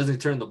 and doesn't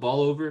turn the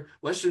ball over,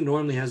 Western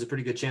normally has a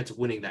pretty good chance of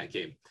winning that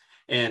game.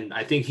 And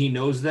I think he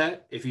knows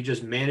that if he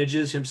just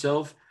manages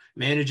himself,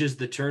 manages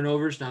the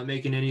turnovers, not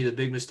making any of the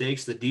big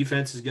mistakes, the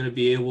defense is going to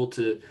be able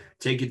to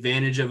take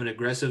advantage of an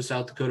aggressive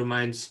South Dakota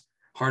Mines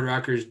Hard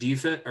Rockers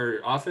defense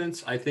or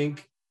offense. I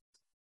think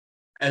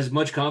as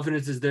much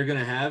confidence as they're going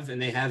to have, and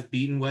they have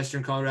beaten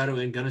Western Colorado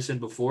and Gunnison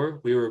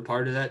before. We were a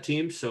part of that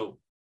team, so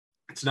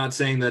it's not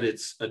saying that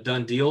it's a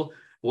done deal.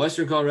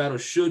 Western Colorado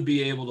should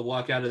be able to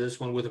walk out of this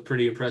one with a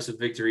pretty impressive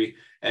victory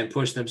and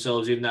push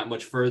themselves even that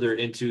much further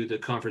into the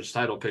conference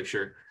title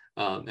picture.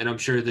 And I'm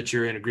sure that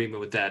you're in agreement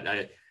with that.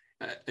 I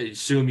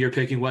assume you're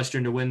picking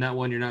Western to win that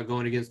one. You're not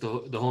going against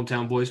the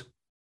hometown boys.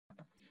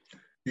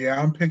 Yeah,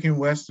 I'm picking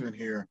Western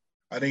here.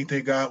 I think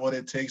they got what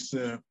it takes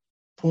to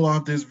pull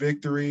off this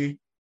victory.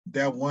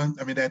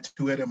 That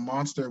two-headed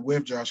monster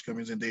with Josh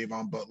Cummings and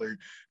Davon Butler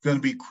going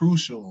to be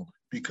crucial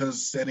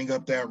because setting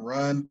up that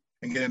run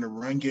and getting a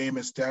run game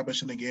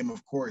established in the game,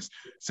 of course,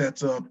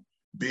 sets up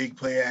big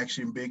play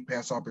action, big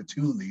pass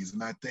opportunities.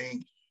 And I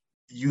think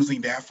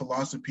using that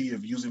philosophy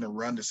of using a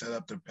run to set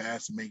up the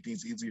pass and make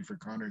things easier for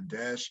Connor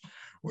Dash,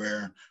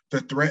 where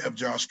the threat of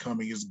Josh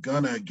Cummings is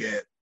going to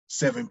get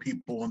 7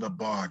 people in the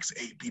box,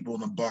 8 people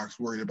in the box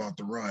worried about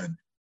the run.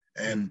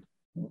 And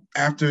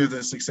after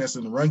the success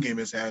in the run game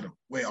has had,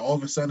 all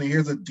of a sudden,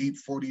 here's a deep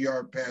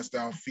 40-yard pass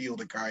downfield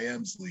to Kai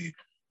Emsley,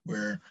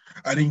 where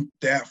I think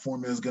that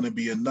formula is going to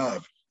be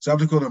enough. South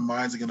Dakota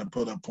Mines are going to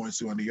put up points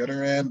too on the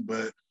other end,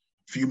 but a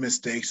few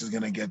mistakes is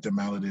going to get them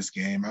out of this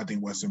game. I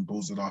think Western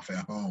pulls it off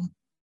at home.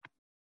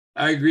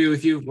 I agree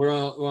with you. We're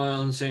all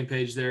on the same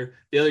page there.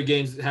 The other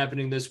games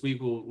happening this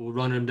week, we'll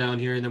run them down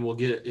here, and then we'll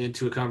get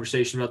into a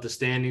conversation about the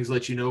standings,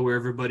 let you know where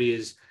everybody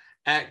is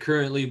at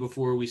currently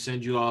before we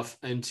send you off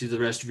into the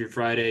rest of your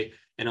Friday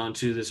and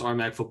onto this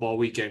RMAC football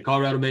weekend.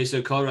 Colorado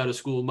Mesa, Colorado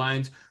School of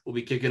Mines will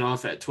be kicking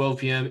off at 12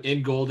 p.m.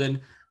 in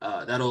Golden.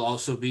 That'll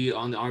also be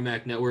on the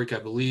RMAC network, I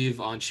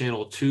believe, on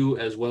Channel 2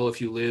 as well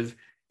if you live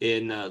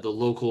in the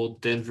local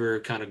Denver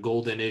kind of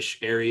Golden-ish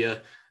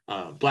area.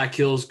 Black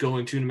Hills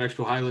going to New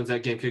Mexico Highlands.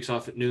 That game kicks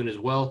off at noon as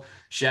well.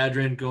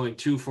 Chadron going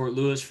to Fort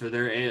Lewis for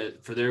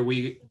their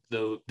week,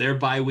 their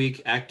bye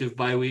week, active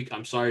bye week.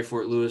 I'm sorry,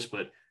 Fort Lewis,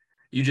 but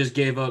you just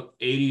gave up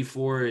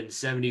 84 and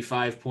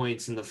 75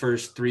 points in the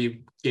first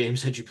 3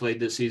 games that you played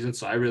this season.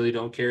 So I really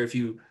don't care if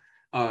you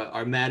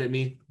are mad at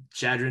me.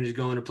 Chadron is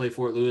going to play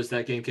Fort Lewis.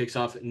 That game kicks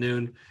off at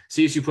noon.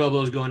 CSU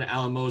Pueblo is going to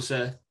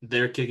Alamosa.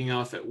 They're kicking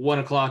off at 1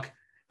 o'clock.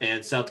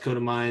 And South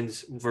Dakota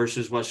Mines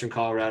versus Western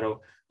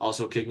Colorado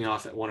also kicking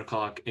off at 1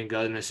 o'clock in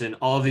Gunnison.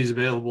 All of these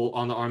available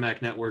on the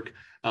RMAC network.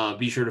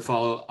 Be sure to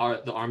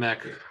follow the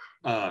RMAC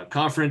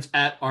conference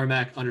at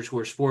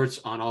RMAC_sports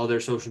on all their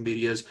social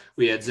medias.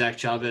 We had Zach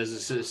Chavez,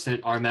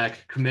 assistant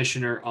RMAC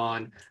commissioner,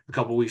 on a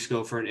couple weeks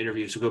ago for an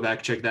interview. So go back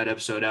and check that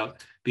episode out.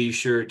 Be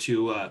sure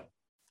to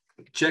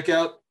check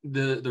out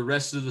the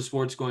rest of the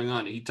sports going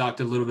on. He talked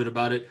a little bit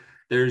about it.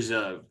 There's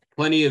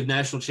plenty of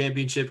national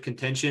championship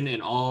contention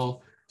in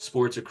all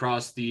sports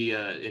across the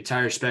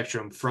entire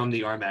spectrum from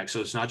the RMAC.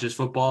 So it's not just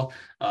football.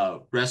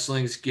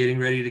 Wrestling's getting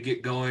ready to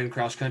get going.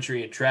 Cross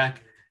country and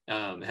track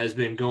has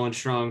been going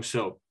strong.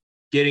 So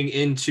getting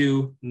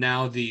into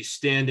now the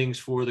standings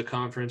for the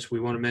conference, we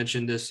want to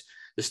mention this.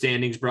 The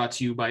standings brought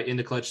to you by In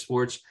the Clutch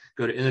Sports.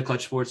 Go to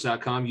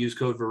intheclutchsports.com, use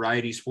code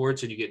Variety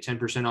Sports, and you get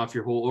 10% off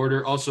your whole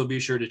order. Also, be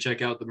sure to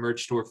check out the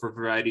merch store for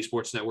Variety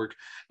Sports Network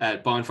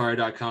at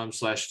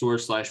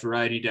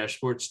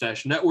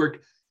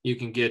bonfire.com/store/variety-sports-network. You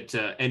can get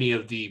any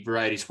of the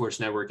Variety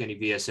Sports Network, any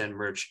VSN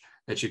merch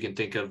that you can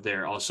think of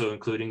there, also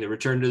including the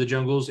Return to the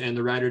Jungles and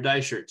the Ride or Die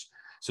shirts.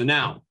 So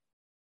now,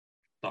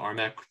 the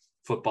RMAC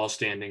football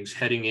standings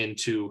heading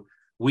into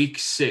week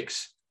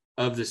 6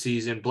 of the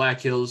season.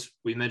 Black Hills,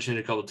 we mentioned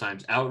it a couple of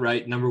times,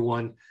 outright number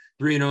 1,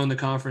 3-0 in the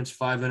conference,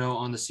 5-0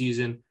 on the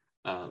season,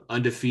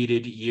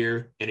 undefeated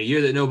year, in a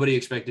year that nobody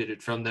expected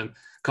it from them.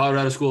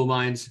 Colorado School of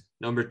Mines,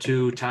 number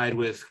 2, tied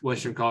with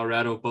Western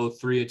Colorado, both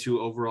 3-2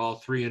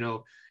 overall,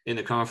 3-0 in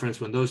the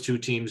conference. When those two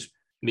teams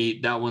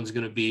meet, that one's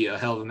going to be a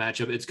hell of a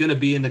matchup. It's going to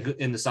be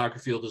in the soccer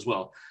field as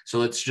well. So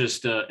let's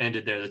just end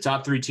it there. The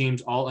top 3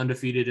 teams all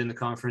undefeated in the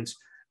conference.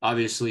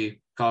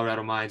 Obviously,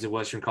 Colorado Mines and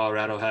Western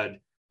Colorado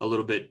had a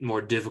little bit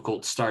more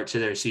difficult start to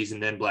their season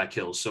than Black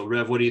Hills. So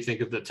Rev, what do you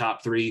think of the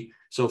top 3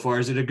 so far?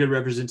 Is it a good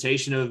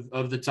representation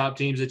of the top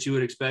teams that you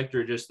would expect,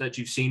 or just that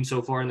you've seen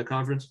so far in the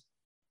conference?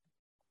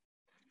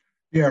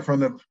 Yeah, from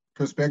the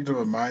perspective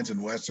of Mines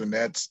and Western,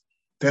 that's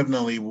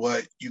definitely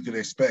what you could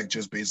expect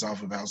just based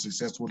off of how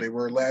successful they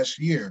were last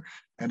year.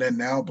 And then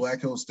now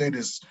Black Hills State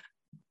is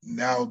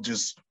now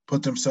just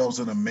put themselves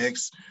in a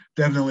mix.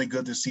 Definitely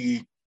good to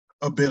see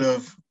a bit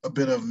of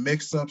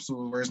mix up,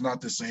 so where it's not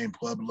the same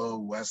Pueblo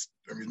West,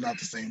 I mean, not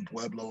the same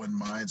Pueblo and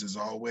Mines as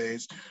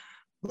always.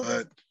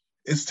 But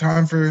it's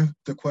time for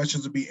the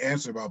questions to be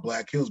answered about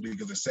Black Hills,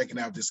 because the second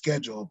half of the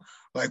schedule,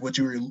 like what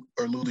you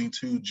were alluding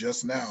to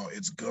just now,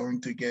 it's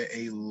going to get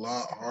a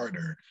lot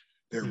harder.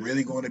 They're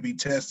really going to be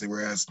tested,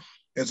 whereas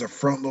as a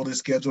front-loaded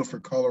schedule for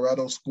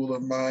Colorado School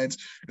of Mines,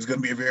 it's going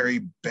to be a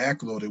very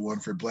back-loaded one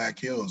for Black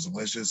Hills. And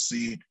let's just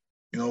see,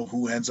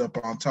 who ends up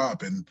on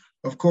top. And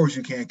of course,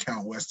 you can't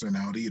count Western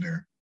out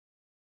either.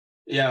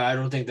 Yeah, I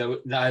don't think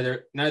that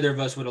neither of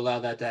us would allow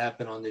that to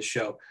happen on this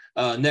show.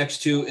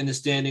 Next 2 in the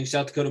standings,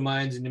 South Dakota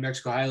Mines and New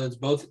Mexico Highlands,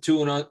 both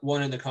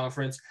 2-1 in the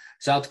conference.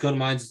 South Dakota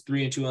Mines is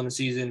 3-2 on the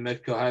season. New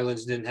Mexico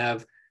Highlands didn't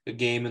have a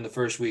game in the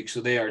first week,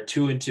 so they are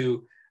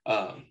 2-2.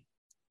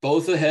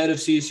 Both ahead of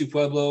CSU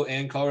Pueblo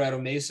and Colorado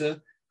Mesa,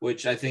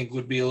 which I think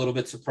would be a little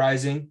bit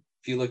surprising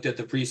if you looked at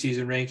the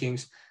preseason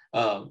rankings.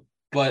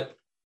 But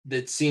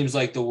it seems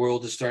like the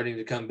world is starting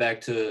to come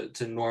back to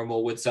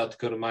normal with South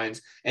Dakota Mines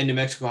and New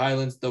Mexico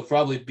Highlands. They'll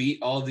probably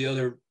beat all of the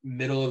other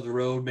middle of the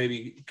road,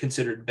 maybe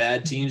considered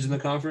bad teams in the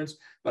conference,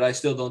 but I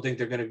still don't think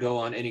they're going to go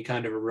on any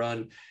kind of a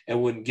run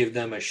and wouldn't give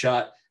them a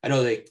shot. I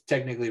know they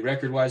technically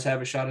record-wise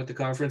have a shot at the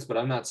conference, but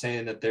I'm not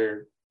saying that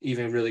they're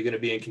even really going to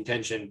be in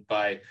contention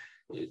by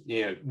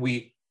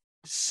week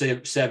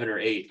 7 or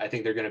 8. I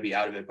think they're going to be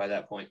out of it by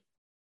that point.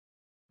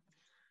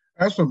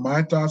 As for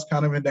my thoughts,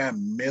 kind of in that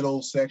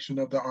middle section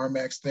of the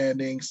RMAC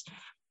standings,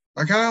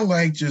 I kind of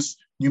like just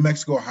New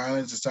Mexico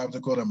Highlands and South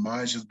Dakota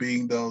Mines just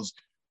being those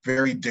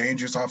very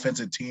dangerous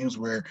offensive teams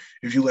where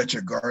if you let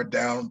your guard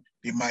down,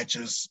 they might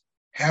just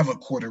have a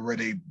quarter where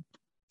they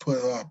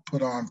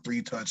put on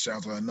 3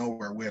 touchdowns out of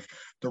nowhere with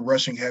the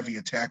rushing heavy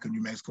attack of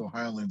New Mexico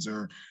Highlands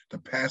or the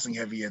passing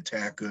heavy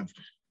attack of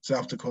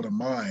South Dakota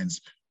Mines.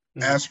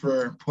 Mm-hmm. As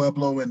for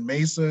Pueblo and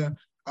Mesa,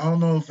 I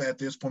don't know if at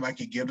this point I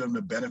could give them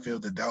the benefit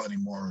of the doubt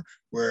anymore,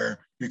 where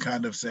you're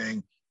kind of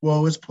saying,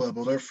 well, it's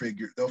Pueblo, they'll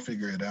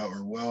figure it out,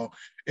 or well,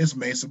 it's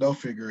Mesa, they'll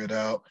figure it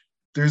out.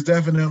 There's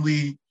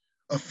definitely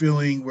a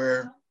feeling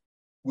where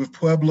with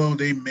Pueblo,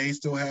 they may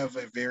still have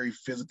a very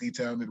physically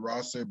talented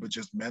roster, but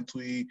just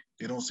mentally,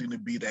 they don't seem to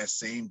be that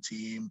same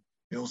team.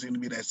 They don't seem to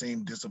be that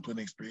same disciplined,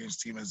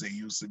 experienced team as they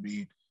used to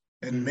be.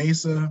 And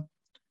Mesa,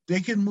 they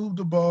can move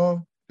the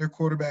ball. Their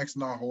quarterback's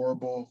not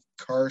horrible.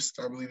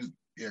 Karst, I believe.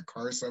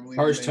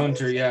 Karst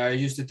Hunter. Yeah, I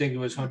used to think it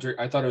was Hunter.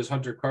 I thought it was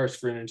Hunter Karst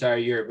for an entire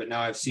year, but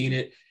now I've seen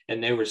it,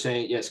 and they were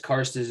saying, yes,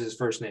 Karst is his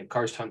first name,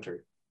 Karst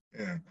Hunter.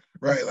 Yeah,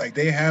 right. Like,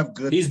 they have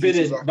good. He's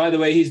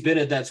been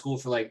at that school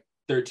for like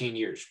 13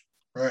 years.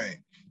 Right.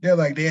 Yeah,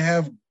 like they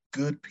have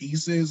good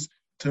pieces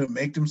to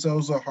make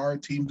themselves a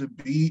hard team to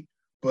beat,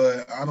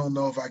 but I don't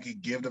know if I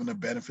could give them the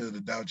benefit of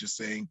the doubt just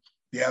saying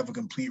they have a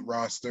complete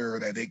roster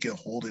that they can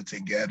hold it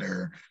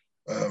together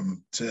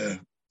to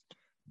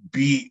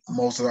beat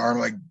most of the arm.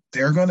 Like,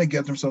 they're going to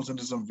get themselves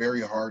into some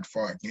very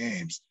hard-fought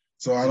games.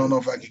 So I don't know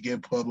if I could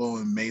give Pueblo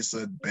and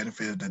Mesa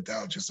benefit of the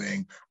doubt just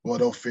saying, well,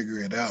 they'll figure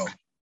it out.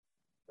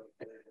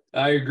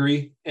 I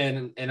agree,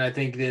 and I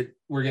think that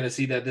we're going to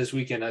see that this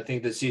weekend. I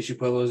think that CSU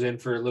Pueblo is in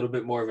for a little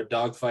bit more of a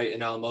dogfight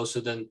in Alamosa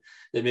than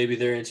maybe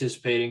they're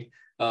anticipating.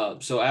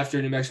 So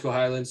after New Mexico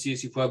Highlands,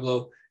 CSU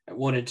Pueblo at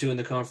 1-2 in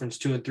the conference,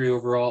 2-3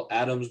 overall.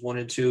 Adams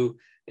 1-2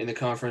 in the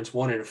conference,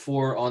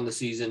 1-4 on the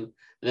season.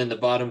 And then the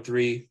bottom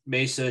 3: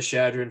 Mesa,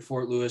 Chadron,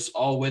 Fort Lewis,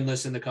 all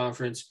winless in the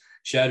conference.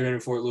 Chadron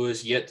and Fort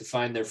Lewis yet to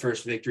find their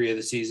first victory of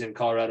the season.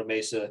 Colorado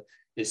Mesa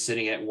is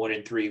sitting at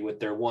 1-3 with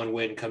their 1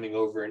 win coming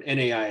over an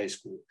NAIA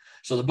school.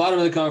 So the bottom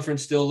of the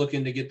conference still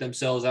looking to get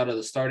themselves out of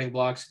the starting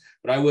blocks,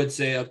 but I would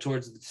say up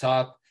towards the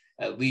top,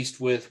 at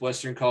least with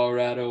Western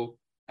Colorado,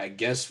 I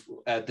guess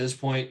at this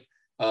point,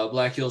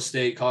 Black Hills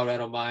State,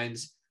 Colorado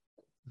Mines,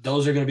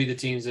 those are going to be the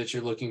teams that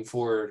you're looking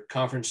for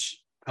conference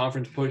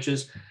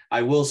pushes.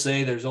 I will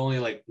say there's only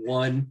like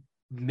 1,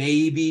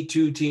 maybe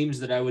 2 teams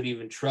that I would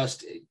even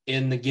trust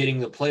in getting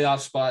the playoff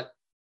spot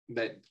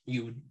that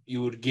you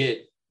would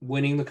get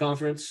winning the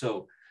conference.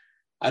 So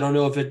I don't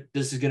know if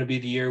this is going to be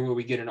the year where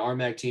we get an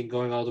RMAC team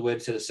going all the way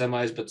to the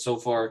semis, but so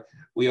far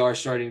we are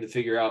starting to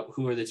figure out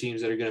who are the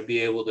teams that are going to be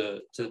able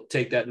to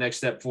take that next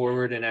step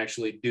forward and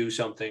actually do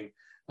something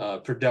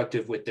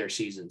productive with their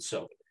season.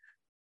 So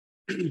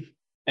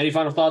any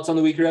final thoughts on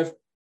the week, Rev?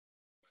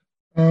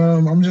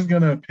 I'm just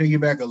gonna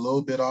piggyback a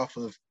little bit off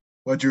of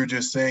what you were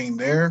just saying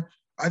there.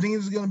 I think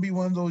it's gonna be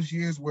one of those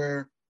years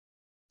where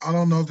I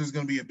don't know if there's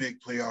gonna be a big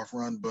playoff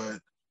run, but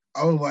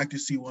I would like to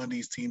see one of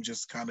these teams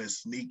just kind of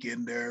sneak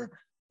in there,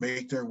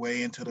 make their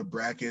way into the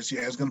brackets.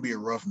 Yeah, it's gonna be a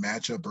rough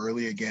matchup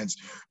early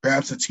against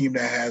perhaps a team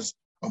that has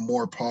a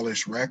more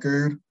polished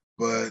record,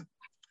 but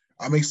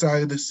I'm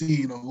excited to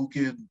see, who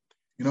could,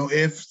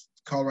 if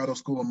Colorado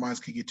School of Mines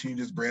could continue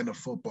this brand of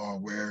football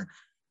where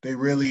they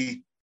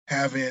really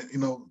haven't,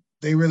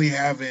 they really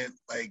haven't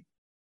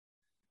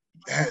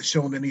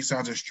shown any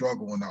signs of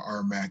struggle in the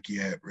RMAC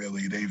yet.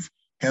 Really, they've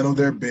handled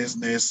their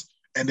business,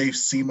 and they've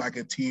seemed like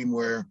a team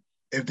where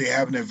if they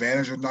have an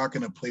advantage, they're not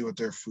going to play with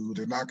their food.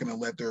 They're not going to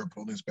let their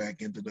opponents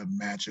back into the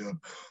matchup.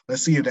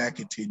 Let's see if that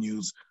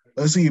continues.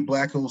 Let's see if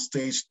Black Hole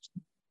State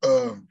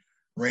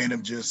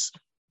random just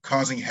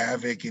causing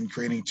havoc and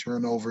creating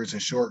turnovers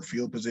and short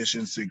field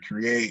positions to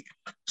create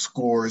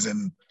scores.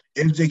 And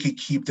if they could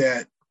keep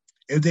that,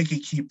 if they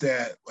could keep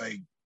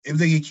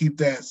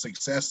that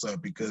success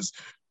up, because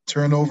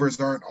turnovers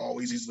aren't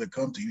always easy to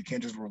come to. You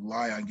can't just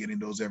rely on getting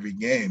those every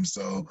game.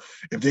 So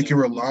if they can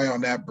rely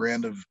on that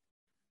brand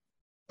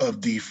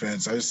of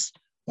defense, I just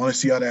want to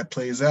see how that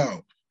plays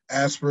out.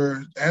 As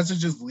to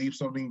just leave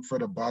something for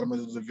the bottom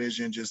of the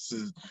division, just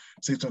to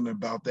say something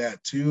about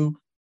that too.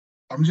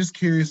 I'm just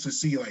curious to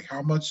see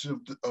how much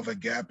of a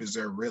gap is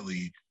there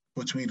really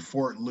between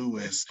Fort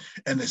Lewis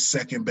and the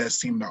second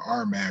best team in the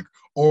RMAC,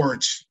 or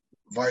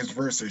vice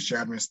versa,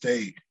 Chadron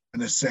State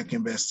and the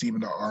second best team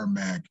in the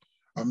RMAC.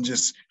 I'm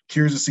just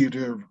curious to see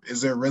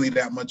if there really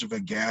that much of a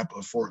gap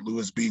of Fort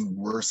Lewis being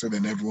worse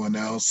than everyone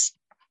else.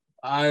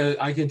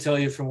 I can tell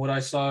you from what I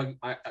saw,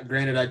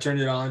 granted, I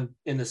turned it on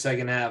in the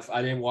second half.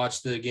 I didn't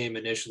watch the game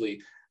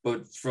initially,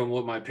 but from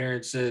what my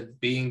parents said,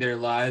 being there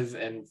live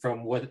and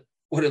from what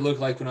it looked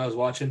like when I was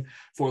watching,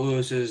 Fort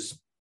Lewis is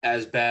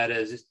as bad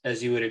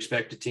as you would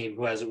expect a team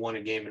who hasn't won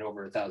a game in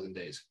over 1,000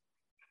 days.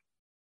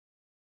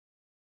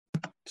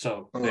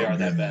 So they are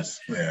goodness.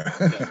 That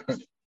bad. Yeah.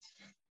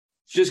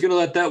 Just going to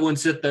let that one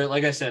sit there.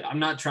 Like I said, I'm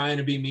not trying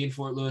to be mean,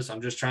 Fort Lewis.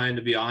 I'm just trying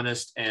to be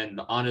honest. And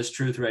the honest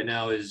truth right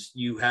now is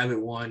you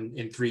haven't won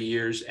in 3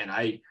 years. And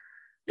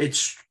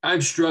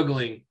I'm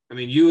struggling. I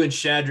mean, you and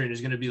Chadron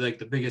is going to be like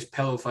the biggest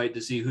pillow fight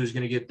to see who's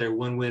going to get their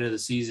one win of the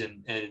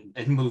season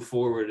and move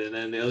forward. And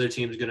then the other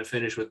team is going to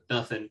finish with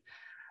nothing.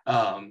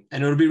 And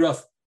it'll be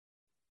rough.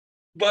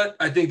 But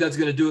I think that's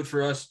going to do it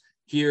for us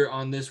here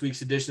on this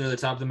week's edition of the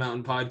Top of the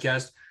Mountain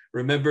podcast.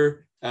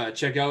 Remember,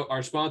 check out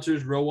our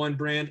sponsors, Row One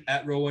Brand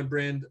at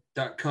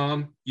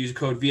row1brand.com. Use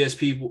code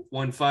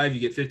VSP15. You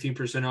get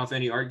 15% off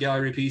any art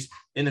gallery piece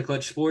in the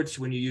Clutch Sports.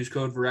 When you use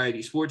code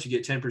Variety Sports, you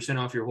get 10%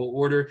 off your whole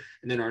order.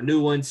 And then our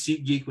new one,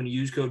 SeatGeek, when you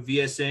use code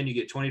VSN, you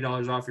get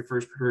 $20 off your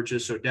first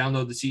purchase. So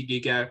download the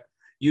SeatGeek app,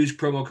 use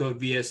promo code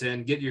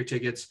VSN, get your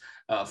tickets.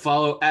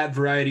 Follow at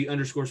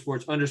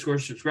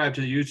Variety_Sports_, subscribe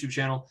to the YouTube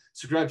channel,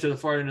 subscribe to the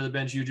Far End of the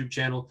Bench YouTube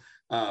channel,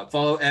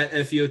 follow at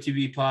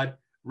FEOTB Pod.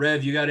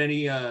 Rev, you got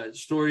any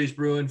stories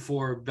brewing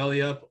for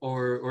Belly Up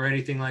or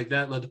anything like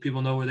that? Let the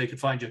people know where they can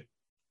find you.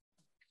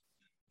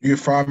 You can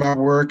find my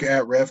work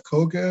at Rev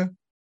Coca.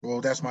 Well,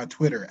 that's my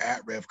Twitter,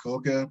 at Rev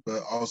Coca.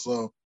 But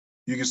also,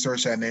 you can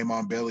search that name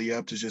on Belly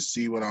Up to just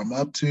see what I'm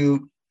up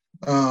to.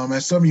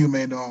 As some of you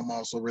may know, I'm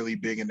also really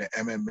big into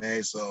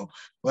MMA. So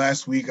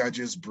last week, I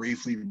just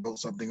briefly wrote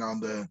something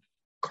on the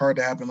card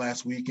that happened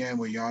last weekend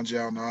with Yan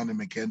Xiaonan and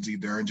Mackenzie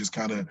Dern, just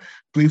kind of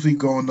briefly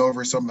going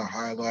over some of the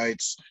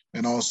highlights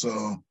and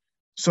also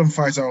some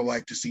fights I would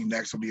like to see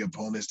next from the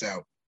opponents that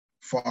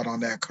fought on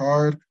that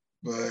card.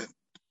 But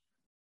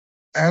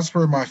as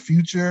for my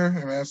future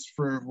and as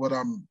for what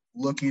I'm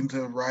looking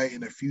to write in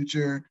the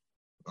future,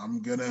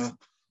 I'm going to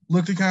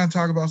look to kind of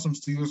talk about some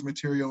Steelers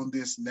material in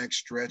this next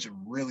stretch of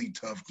really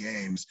tough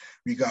games.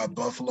 We got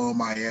Buffalo,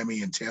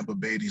 Miami, and Tampa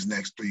Bay these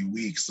next 3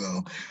 weeks.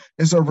 So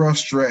it's a rough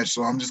stretch.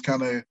 So I'm just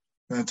kind of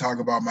going to talk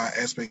about my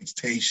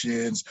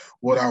expectations,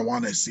 what I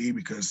want to see,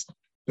 because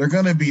they're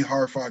going to be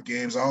hard-fought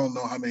games. I don't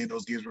know how many of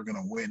those games we're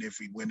going to win if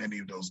we win any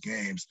of those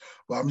games.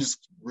 But I'm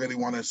just really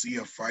want to see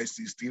a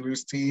feisty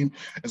Steelers team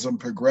and some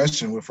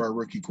progression with our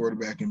rookie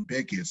quarterback in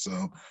Pickett.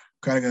 So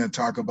kind of going to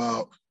talk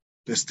about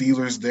the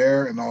Steelers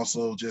there and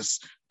also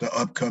just the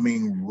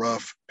upcoming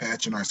rough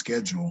patch in our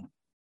schedule.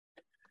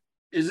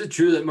 Is it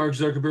true that Mark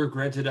Zuckerberg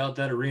rented out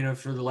that arena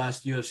for the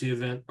last UFC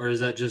event, or is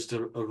that just a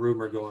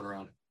rumor going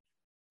around?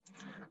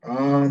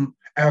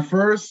 At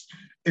first,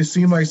 it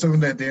seemed like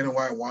something that Dana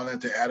White wanted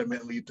to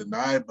adamantly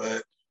deny,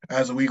 but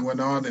as the week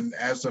went on and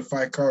as the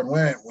fight card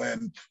went,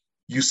 when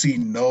you see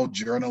no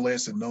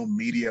journalists and no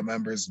media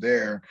members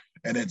there,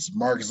 and it's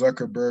Mark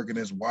Zuckerberg and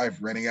his wife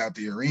renting out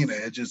the arena,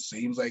 it just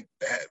seems like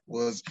that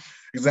was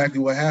exactly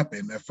what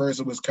happened. At first,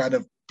 it was kind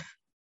of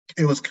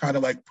it was kind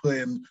of like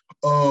putting,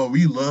 oh,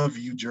 we love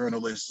you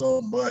journalists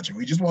so much and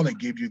we just want to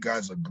give you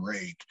guys a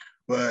break.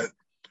 But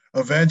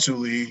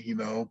eventually,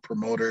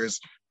 promoters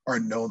are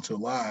known to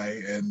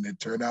lie, and it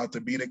turned out to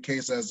be the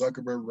case that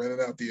Zuckerberg rented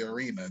out the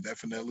arena.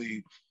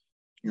 Definitely,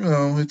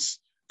 it's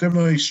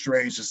definitely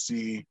strange to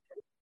see,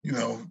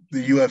 the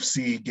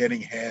UFC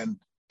getting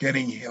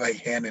like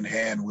hand in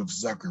hand with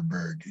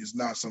Zuckerberg. It's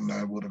not something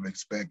I would have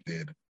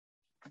expected.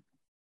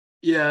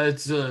 Yeah,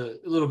 it's a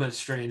little bit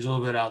strange, a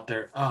little bit out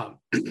there.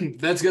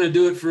 That's going to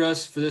do it for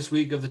us for this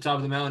week of the Top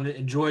of the Mountain.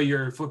 Enjoy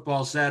your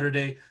football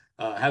Saturday.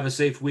 Have a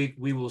safe week.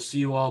 We will see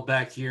you all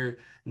back here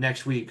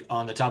next week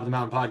on the Top of the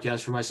Mountain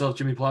podcast. For myself,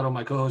 Jimmy Pilato,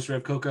 my co-host,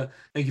 Rev Coca,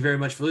 thank you very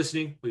much for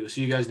listening. We will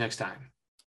see you guys next time.